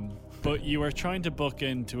everyman, but you are trying to book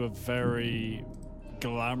into a very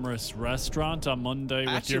glamorous restaurant on Monday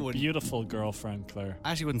with your beautiful girlfriend, Claire.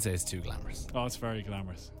 I actually wouldn't say it's too glamorous. Oh, it's very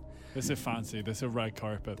glamorous. This is fancy. This is a red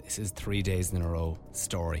carpet. This is 3 days in a row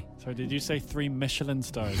story. Sorry, did you say 3 Michelin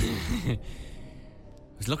stars? I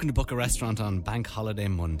was looking to book a restaurant on Bank Holiday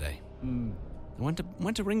Monday. I went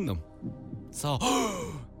to ring them. So,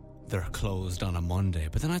 they're closed on a Monday.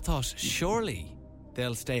 But then I thought, surely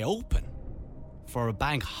they'll stay open for a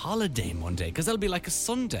Bank Holiday Monday, because that'll be like a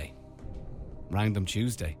Sunday. Rang them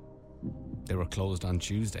Tuesday. They were closed on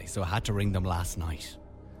Tuesday, so I had to ring them last night.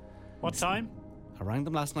 What time? I rang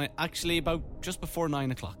them last night, actually about just before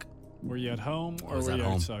 9 o'clock. Were you at home or were you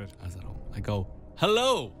outside? I was at home. I go,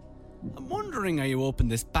 hello. I'm wondering, are you open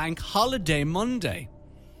this Bank Holiday Monday?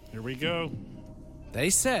 Here we go. They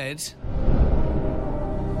said,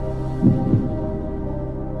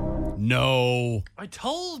 no. I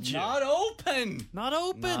told you. Not open. Not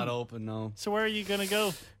open? Not open, no. So where are you going to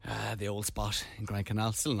go? The old spot in Grand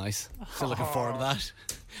Canal. Still nice. Still looking forward to that.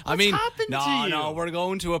 What's happened to you? No, we're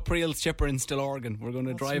going to a Priel's Chipper in Stillorgan. We're going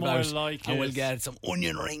to drive out like and we'll get some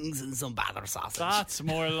onion rings and some batter sausage. That's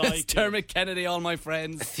more like It's Dermot Kennedy, all my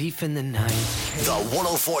friends. A Thief in the Night. The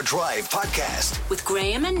 104 Drive podcast with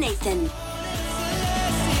Graham and Nathan.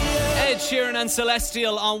 Ed Sheeran and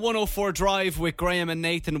Celestial on 104 Drive with Graham and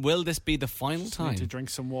Nathan. Will this be the final time? Need to drink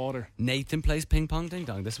some water. Nathan plays Ping Pong Ding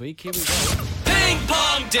Dong this week. Here we go. Ping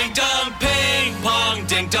pong ding dong, ping pong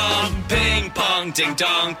ding dong, ping pong ding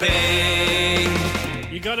dong, ping.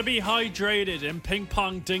 You got to be hydrated in ping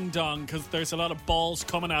pong ding dong because there's a lot of balls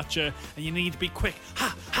coming at you and you need to be quick.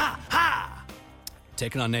 Ha ha ha!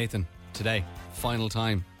 Taking on Nathan today. Final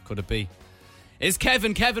time. Could it be? Is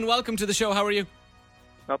Kevin. Kevin, welcome to the show. How are you?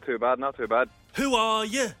 Not too bad, not too bad. Who are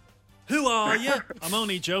you? Who are you? I'm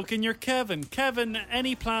only joking. You're Kevin. Kevin,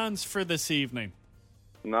 any plans for this evening?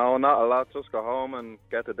 No, not a lot. Just go home and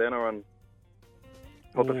get to dinner and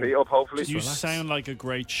put the feet up, hopefully. You sound like a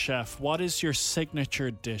great chef. What is your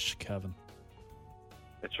signature dish, Kevin?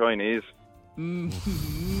 It's Chinese.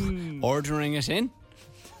 Ordering it in?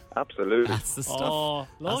 Absolutely. That's the stuff. Oh,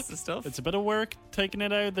 look, That's the stuff. It's a bit of work taking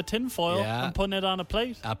it out of the tin foil and putting it on a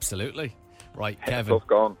plate. Absolutely. Right, Kevin.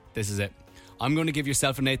 Gone. This is it. I'm going to give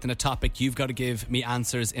yourself and Nathan a topic. You've got to give me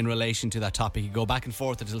answers in relation to that topic. You go back and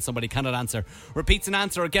forth until somebody cannot answer, repeats an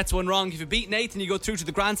answer or gets one wrong. If you beat Nathan, you go through to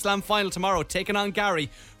the Grand Slam final tomorrow, taking on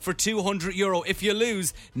Gary for €200. If you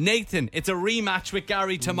lose, Nathan, it's a rematch with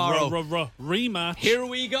Gary tomorrow. Rematch. Here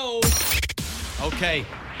we go. Okay.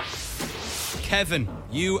 Kevin,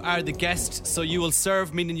 you are the guest, so you will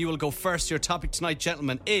serve, meaning you will go first. Your topic tonight,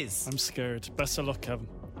 gentlemen, is... I'm scared. Best of luck, Kevin.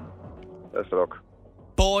 Best of luck.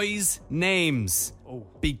 Boys' names.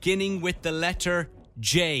 Beginning with the letter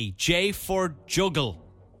J. J for juggle.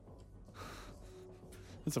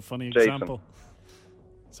 That's a funny Jason. example.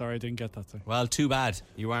 Sorry, I didn't get that thing. Well, too bad.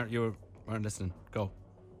 You weren't listening. Go.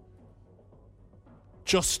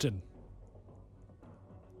 Justin.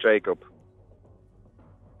 Jacob.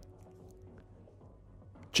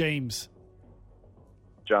 James.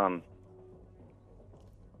 John.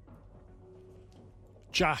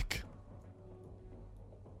 Jack.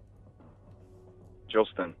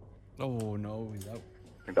 Justin. Oh, no, he's out.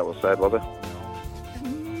 I think that was said, was it?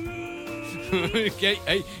 Okay,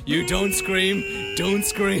 hey, you don't scream. Don't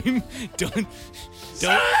scream. Don't.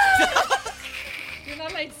 You're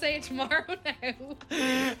not allowed to say it tomorrow now.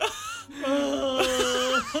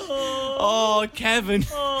 Oh, Kevin.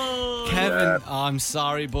 Kevin, Yeah. I'm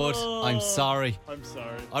sorry, bud. I'm sorry. I'm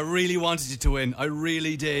sorry. I really wanted you to win. I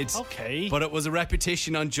really did. Okay. But it was a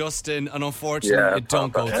repetition on Justin, and unfortunately, it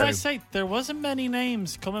don't go Can through. I say, there wasn't many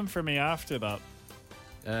names coming for me after that.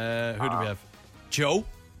 Who do we have? Joe?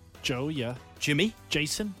 Joe, yeah. Jimmy?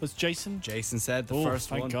 Jason? Was Jason? Jason said the Oh, first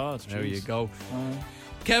thank one. God. There Jeez. you go.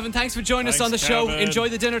 Kevin, thanks for joining us Thanks, on the show. Kevin. Enjoy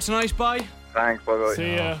the dinner tonight. Bye. Thanks, bye-bye.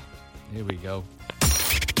 See ya. Here we go.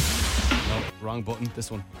 No, wrong button.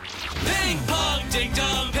 This one. Ping pong ding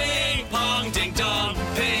dong, ping pong ding dong,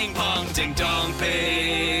 ping pong ding dong,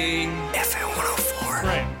 ping. FM 104.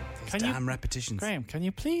 Graham, Damn repetitions. Graham, can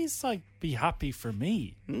you please be happy for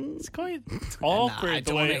me? It's quite Nah, awkward. I the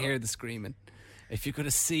don't want way to hear the screaming. If you could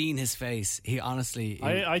have seen his face, he honestly...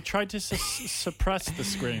 I tried to suppress the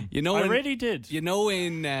scream. You know, I really did. You know,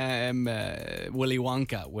 in Willy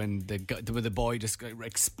Wonka, when the boy just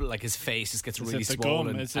like his face just gets really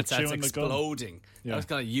swollen, it's that's exploding. Yeah. That was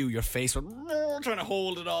kind of your face went trying to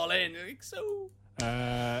hold it all in. Like, so.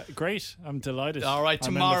 Great, I'm delighted. All right,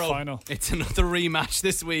 I'm tomorrow in the final. It's another rematch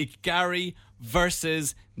this week. Gary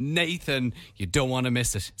versus Nathan. You don't want to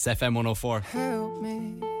miss it. It's FM 104. Help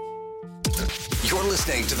me. You're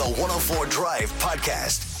listening to the 104 Drive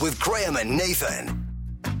podcast with Graham and Nathan.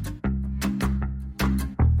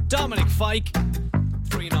 Dominic Fike,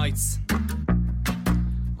 3 nights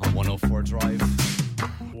on 104 Drive.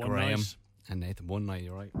 Graham night. and Nathan, 1 night,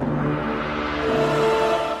 you're right.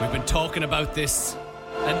 We've been talking about this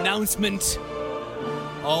announcement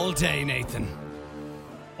all day, Nathan.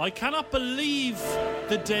 I cannot believe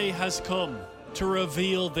the day has come to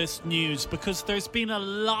reveal this news, because there's been a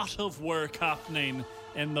lot of work happening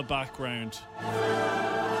in the background.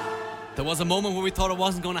 There was a moment where we thought it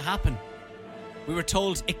wasn't going to happen. We were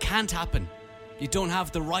told it can't happen. You don't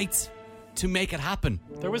have the rights to make it happen.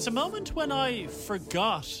 There was a moment when I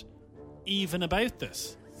forgot even about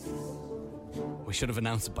this. We should have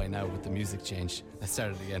announced it by now with the music change. Let's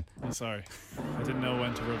start it again. I'm sorry. I didn't know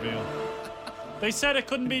when to reveal. They said it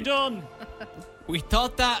couldn't be done. We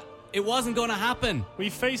thought that it wasn't going to happen. We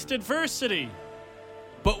faced adversity.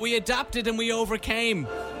 But we adapted and we overcame.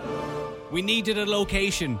 We needed a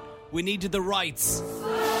location. We needed the rights.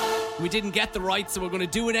 We didn't get the rights, so we're going to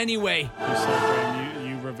do it anyway. You say, Graham,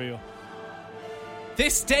 you reveal.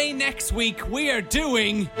 This day next week, we are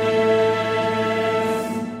doing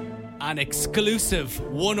an exclusive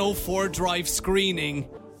 104 Drive screening.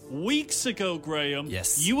 Weeks ago, Graham,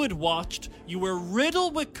 yes, you had watched, you were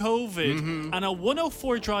riddled with COVID, and a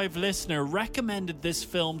 104 Drive listener recommended this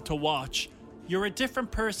film to watch. You're a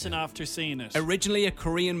different person after seeing it. Originally a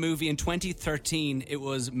Korean movie in 2013, it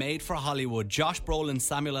was made for Hollywood. Josh Brolin,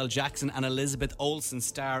 Samuel L. Jackson and Elizabeth Olsen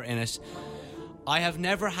star in it. I have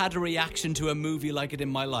never had a reaction to a movie like it in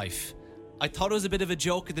my life. I thought it was a bit of a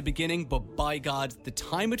joke at the beginning, but by God, the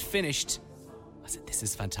time it finished, I said, this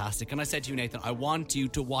is fantastic. And I said to you, Nathan, I want you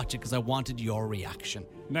to watch it because I wanted your reaction.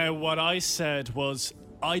 Now, what I said was,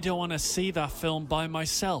 I don't want to see that film by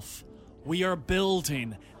myself. We are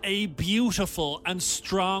building a beautiful and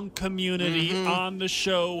strong community on the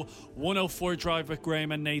show 104 Drive with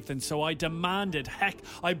Graham and Nathan. So I demanded, heck,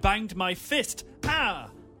 I banged my fist.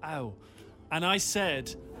 Ow. And I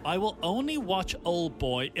said, I will only watch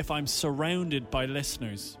Oldboy if I'm surrounded by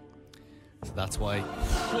listeners. So that's why...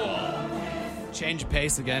 Change of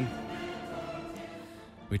pace again.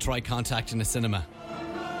 We tried contacting a cinema.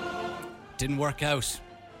 Didn't work out.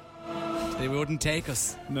 They wouldn't take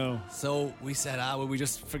us. No. So we said, well, we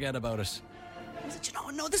just forget about it. I said,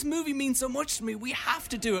 no, this movie means so much to me. We have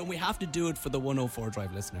to do it, and we have to do it for the 104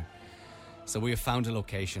 Drive listener. So we have found a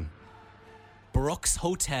location. Brooks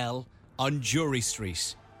Hotel on Jury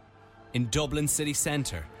Street in Dublin city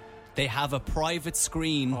centre. They have a private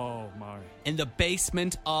screen in the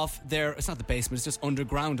basement of their... It's not the basement, it's just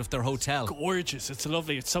underground of their hotel. Gorgeous, it's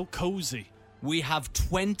lovely, it's so cozy. We have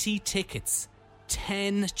 20 tickets,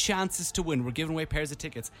 10 chances to win. We're giving away pairs of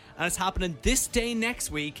tickets. And it's happening this day next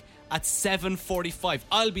week at 7:45.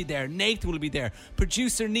 I'll be there, Nathan will be there,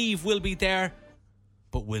 producer Niamh will be there.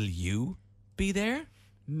 But will you be there?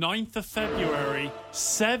 9th of February,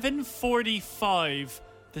 7:45...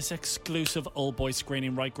 This exclusive Oldboy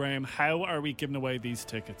screening, right, Graham? How are we giving away these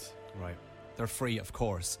tickets? Right. They're free, of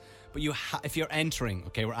course. But if you're entering,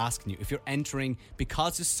 okay, we're asking you, if you're entering,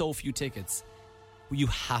 because there's so few tickets, you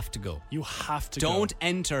have to go. You have to Don't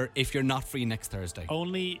enter if you're not free next Thursday.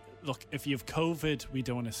 Only, look, if you have COVID, we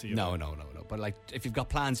don't want to see you. No. But like, if you've got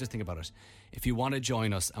plans, just think about it. If you want to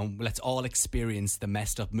join us and let's all experience the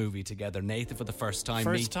messed up movie together. Nathan for the first time.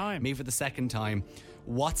 Me for the second time.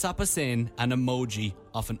 WhatsApp us in an emoji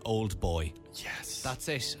of an old boy. Yes. That's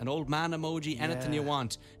it. An old man emoji, anything you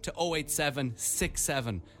want, to 087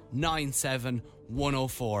 67 97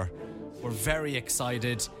 104. We're very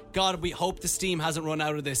excited. God, we hope the steam hasn't run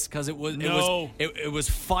out of this, because it was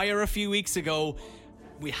fire a few weeks ago.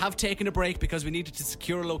 We have taken a break because we needed to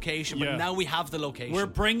secure a location, but now we have the location. We're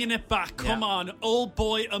bringing it back. Come on, old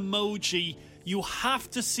boy emoji. You have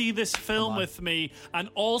to see this film with me. And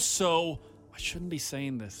also, I shouldn't be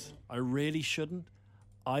saying this. I really shouldn't.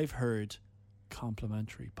 I've heard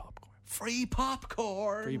complimentary popcorn. Free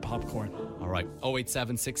popcorn. Free popcorn. All right.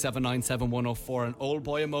 087 6797 104. An old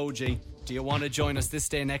boy emoji. Do you want to join us this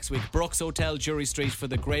day next week? Brooks Hotel, Jury Street, for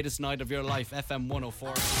the greatest night of your life. FM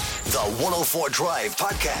 104. The 104 Drive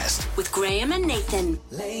podcast with Graham and Nathan.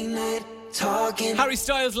 Late night Harry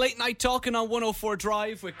Styles late night talking on 104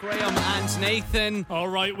 Drive with Graham and Nathan. All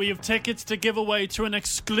right, we have tickets to give away to an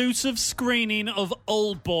exclusive screening of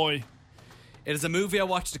Oldboy. It is a movie I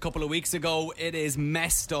watched a couple of weeks ago. It is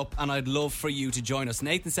messed up, and I'd love for you to join us.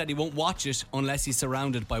 Nathan said he won't watch it unless he's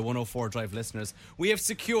surrounded by 104 Drive listeners. We have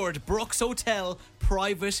secured Brooks Hotel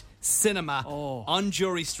Private Cinema on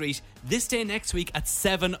Jury Street this day next week at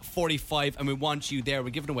 7:45, and we want you there.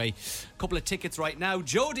 We're giving away a couple of tickets right now.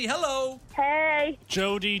 Jodie, hello. Hey.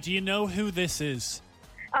 Jodie, do you know who this is?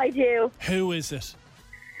 I do. Who is it?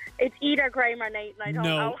 It's either Graham or Nathan. I don't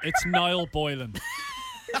know. No, it's Niall Boylan.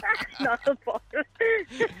 Not the ball.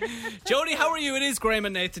 Jodie, how are you? It is Graham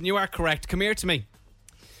and Nathan. You are correct. Come here to me.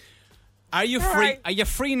 Are you free? Hi. Are you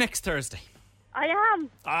free next Thursday? I am.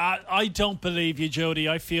 I don't believe you, Jodie.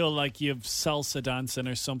 I feel like you've salsa dancing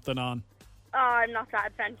or something on. Oh, I'm not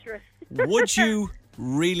that adventurous. Would you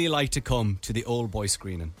really like to come to the Oldboy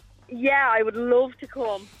screening? Yeah, I would love to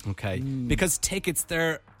come. Okay. Because tickets,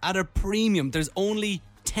 they're at a premium. There's only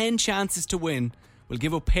 10 chances to win. We'll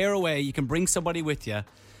give a pair away. You can bring somebody with you.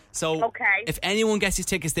 So if anyone gets these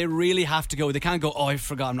tickets, they really have to go. They can't go, oh, I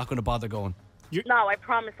forgot, I'm not going to bother going. No, I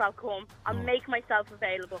promise I'll come. I'll make myself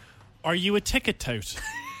available. Are you a ticket tout?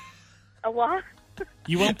 A what?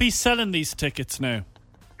 You won't be selling these tickets now.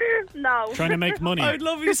 No. Trying to make money. I'd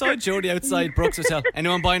love you saw Jodie outside Brooks Hotel.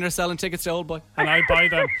 Anyone buying or selling tickets to Oldboy? And I buy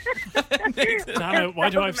them. Damn it, why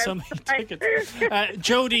do I have so many tickets?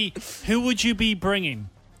 Jodie, who would you be bringing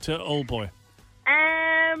to Oldboy?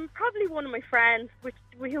 Probably one of my friends,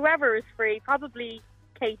 whoever is free. Probably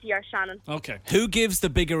Katie or Shannon. Okay. Who gives the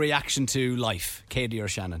bigger reaction to life, Katie or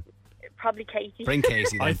Shannon? Probably Katie. Bring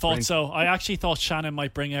Katie then. I thought so. I actually thought Shannon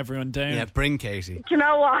might bring everyone down. Yeah, bring Katie. Do you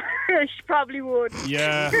know what? She probably would.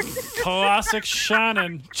 Yeah. Classic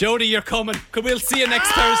Shannon. Jodie, you're coming. We'll see you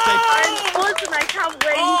next Thursday. I'm buzzing. I can't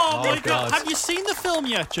wait. Oh, my God. God. Have you seen the film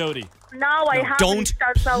yet, Jodie? No, I haven't. Don't,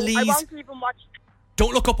 so I please. won't even watch.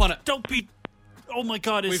 Don't look up on it. Don't be... Oh, my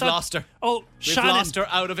God. We've lost her. Oh, We've Shannon. lost her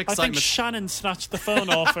out of I excitement. think Shannon snatched the phone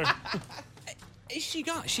off her. Is she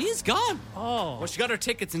gone? She is gone. Oh. Well, she got her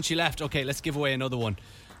tickets and she left. Okay, let's give away another one.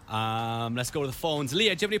 Let's go to the phones.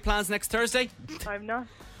 Leah, do you have any plans next Thursday? I'm not.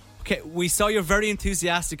 Okay, we saw you're very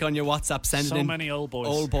enthusiastic on your WhatsApp sending So in many old boys.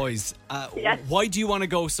 Old boys. Yes. Why do you want to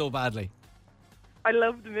go so badly? I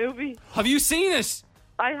love the movie. Have you seen it?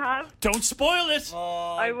 I have. Don't spoil it.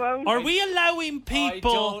 I won't. Are we allowing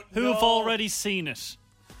people who have already seen it?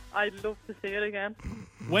 I'd love to see it again.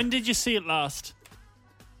 When did you see it last?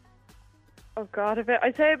 Oh God,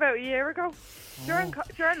 I'd say about a year ago. During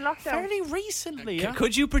lockdown. Fairly recently, yeah.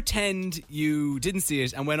 Could you pretend you didn't see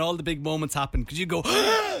it, and when all the big moments happened, could you go?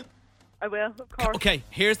 I will, of course. Okay,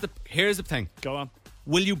 here's the thing. Go on.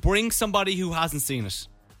 Will you bring somebody who hasn't seen it?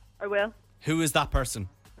 I will. Who is that person?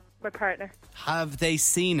 My partner. Have they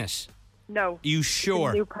seen it? No. You sure?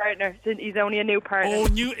 He's a new partner. He's only a new partner. Oh,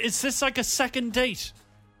 is this like a second date?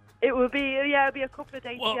 It will be, it'll be a couple of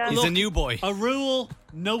days. Well, yeah. He's a new boy. A rule,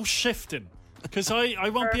 no shifting. Because I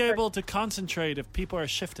won't be able to concentrate if people are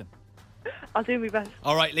shifting. I'll do my best.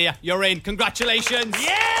 All right, Leah, you're in. Congratulations.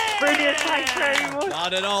 Yeah! Brilliant. Thanks very much.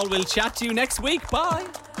 Not at all. We'll chat to you next week. Bye.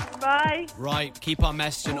 Bye. Right, keep on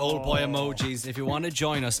messaging old boy emojis if you want to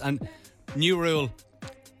join us. And new rule,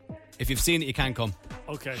 if you've seen it, you can't come.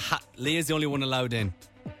 Okay. Leah's the only one allowed in.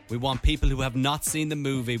 We want people who have not seen the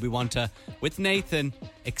movie. We want to, with Nathan,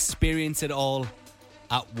 experience it all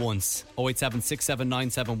at once. 087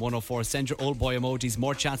 6797 104. Send your old boy emojis.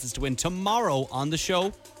 More chances to win tomorrow on the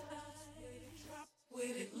show.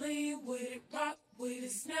 With it, lean with it, rock with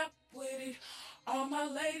it, snap with it. All my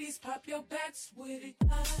ladies, pop your backs with it.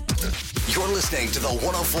 You're listening to the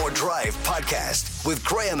 104 Drive podcast with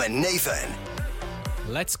Graham and Nathan.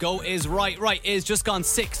 Let's Go is right is just gone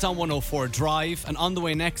 6 on 104 Drive, and on the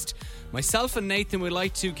way next, myself and Nathan would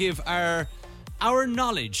like to give our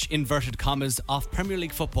knowledge, inverted commas, of Premier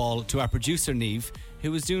League football to our producer Niamh,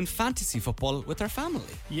 who was doing fantasy football with her family.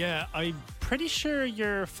 Yeah, I'm pretty sure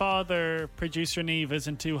your father, producer Niamh,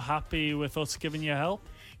 isn't too happy with us giving you help.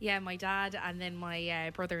 Yeah, my dad and then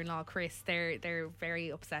my brother-in-law Chris, they're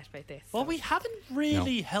very upset about this. Well, we haven't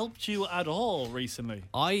really helped you at all recently.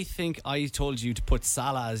 I think I told you to put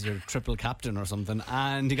Salah as your triple captain or something,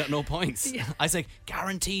 and he got no points. Yeah. I was like,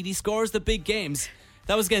 guaranteed he scores the big games.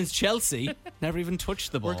 That was against Chelsea. Never even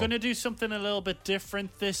touched the ball. We're going to do something a little bit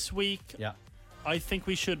different this week. Yeah. I think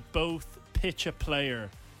we should both pitch a player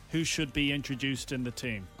who should be introduced in the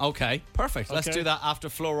team. Okay, perfect. Let's Okay. do that after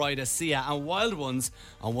Florida, Sia and Wild Ones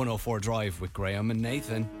on 104 Drive with Graham and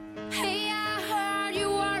Nathan. Hey, I heard you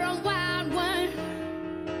were a wild one.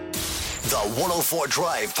 The 104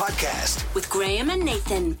 Drive podcast with Graham and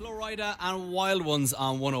Nathan. Florida and Wild Ones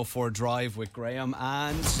on 104 Drive with Graham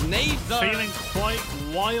and Nathan. Feeling quite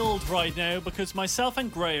wild right now because myself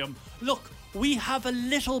and Graham, look, we have a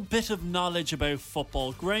little bit of knowledge about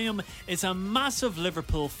football. Graham is a massive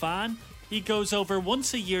Liverpool fan. He goes over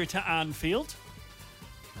once a year to Anfield.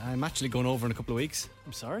 I'm actually going over in a couple of weeks.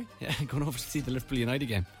 I'm sorry? Yeah, going over to see the Liverpool United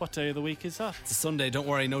game. What day of the week is that? It's a Sunday, don't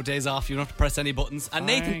worry, no days off. You don't have to press any buttons. And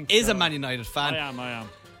Nathan Thank is a God. Man United fan. I am.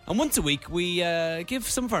 And once a week, we give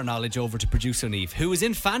some of our knowledge over to producer Niamh, who is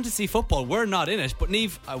in fantasy football. We're not in it, but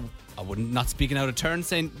Niamh, I wouldn't, not speaking out of turn,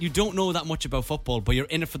 saying you don't know that much about football, but you're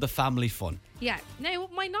in it for the family fun. Yeah. Now,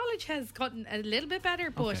 my knowledge has gotten a little bit better,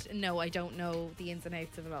 but Okay. no, I don't know the ins and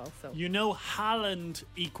outs of it all. So You know Haaland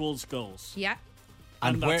equals goals. yeah,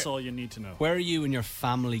 And that's where- all you need to know. Where are you in your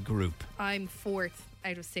family group? I'm 4th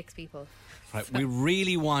out of 6 people. Right, we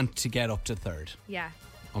really want to get up to 3rd. Yeah.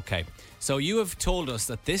 Okay, so you have told us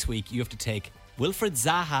that this week you have to take Wilfred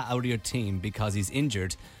Zaha out of your team because he's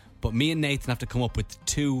injured, but me and Nathan have to come up with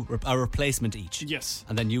a replacement each. Yes.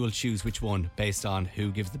 And then you will choose which one based on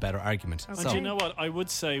who gives the better argument. And do you know what? I would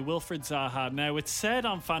say Wilfred Zaha. Now, it's said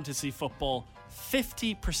on fantasy football,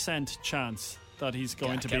 50% chance that he's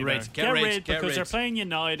going to be get there. rid, get rid, because they're playing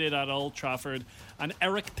United at Old Trafford, and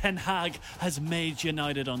Eric Ten Hag has made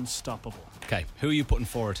United unstoppable. Okay, who are you putting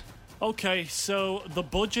forward? Okay, so the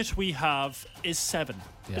budget we have is 7.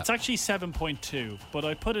 Yeah. It's actually 7.2, but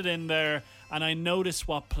I put it in there and I noticed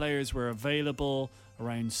what players were available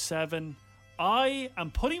around 7. I am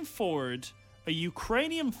putting forward a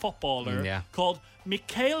Ukrainian footballer called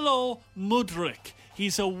Mikhailo Mudryk.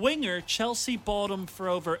 He's a winger. Chelsea bought him for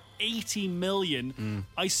over 80 million.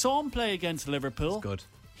 I saw him play against Liverpool. That's good.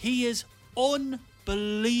 He is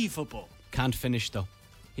unbelievable. Can't finish though.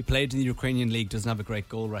 He played in the Ukrainian league, doesn't have a great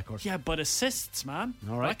goal record. Yeah, but assists, man.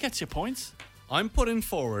 All right. That gets you points. I'm putting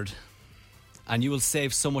forward, and you will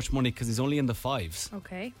save so much money because he's only in the 5s.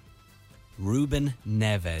 Okay. Ruben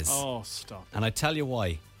Neves. Oh, stop. And I tell you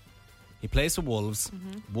why. He plays for Wolves.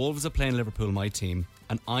 Wolves are playing Liverpool, my team,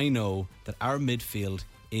 and I know that our midfield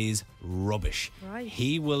is rubbish. Right.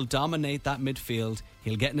 He will dominate that midfield.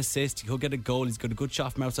 He'll get an assist. He'll get a goal. He's got a good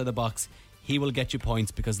shot from outside the box. He will get you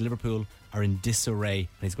points because Liverpool are in disarray and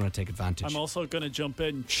he's going to take advantage. I'm also going to jump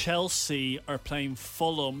in. Chelsea are playing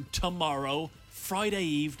Fulham tomorrow, Friday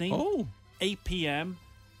evening, 8 p.m.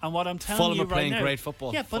 And what I'm telling Fulham you are playing right now, great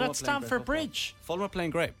football. Yeah, but Fulham at are playing great Stamford football. Bridge. Fulham are playing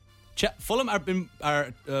great. Fulham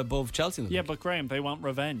are above Chelsea in the Yeah, league. but Graham, they want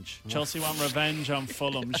revenge. Chelsea want revenge on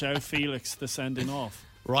Fulham. João Felix, the sending off.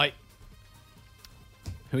 Right.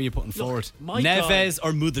 Who are you putting forward? my Neves guy-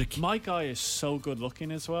 or Mudryk? My guy is so good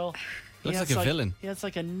looking as well. Looks He has like a villain. He has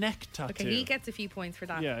like a neck tattoo. Okay, he gets a few points for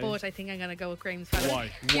that, Yeah, but I think I'm going to go with Graham's fella.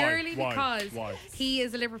 Why? Purely Why? because Why? he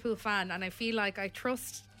is a Liverpool fan, and I feel like I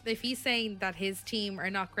trust. If he's saying that his team are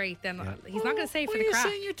not great, then he's not going to say it for Why the are you crap.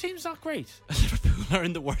 saying your team's not great? Liverpool are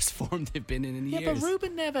in the worst form they've been in Yeah, years. but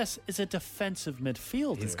Ruben Neves is a defensive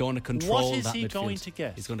midfielder. He's going to control What is that he midfield. going to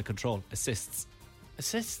get? He's going to control assists.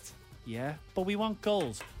 Assists? Yeah, but we want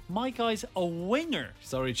goals. My guy's a winger.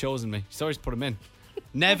 Sorry, chosen me. Sorry to put him in.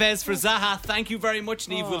 Neves for Zaha. Thank you very much,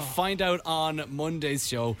 Niamh. We'll find out on Monday's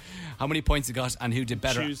show how many points he got and who did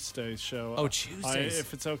better. Tuesday's show. Oh, Tuesdays.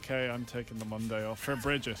 If it's okay, I'm taking the Monday off for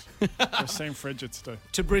Bridget. For St. Bridget's Day.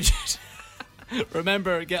 To Bridget.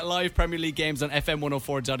 Remember, get live Premier League games on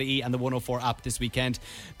FM104.ie and the 104 app this weekend.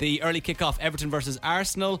 The early kickoff, Everton versus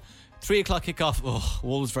Arsenal. 3 o'clock kickoff,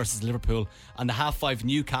 Wolves versus Liverpool. And the 5:30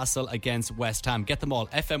 Newcastle against West Ham. Get them all,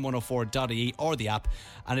 FM104.ie or the app.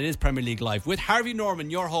 And it is Premier League Live with Harvey Norman,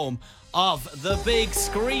 your home of the big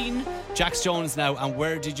screen. Jax Jones now, and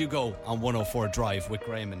where did you go on 104 Drive with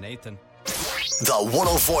Graham and Nathan? The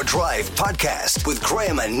 104 Drive podcast with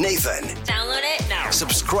Graham and Nathan. Download it now.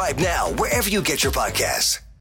 Subscribe now wherever you get your podcasts.